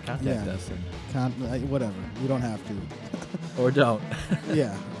 Contact Yeah. us. Whatever. You don't have to. Or don't.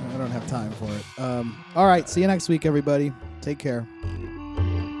 Yeah, I don't have time for it. All right. See you next week, everybody. Take care.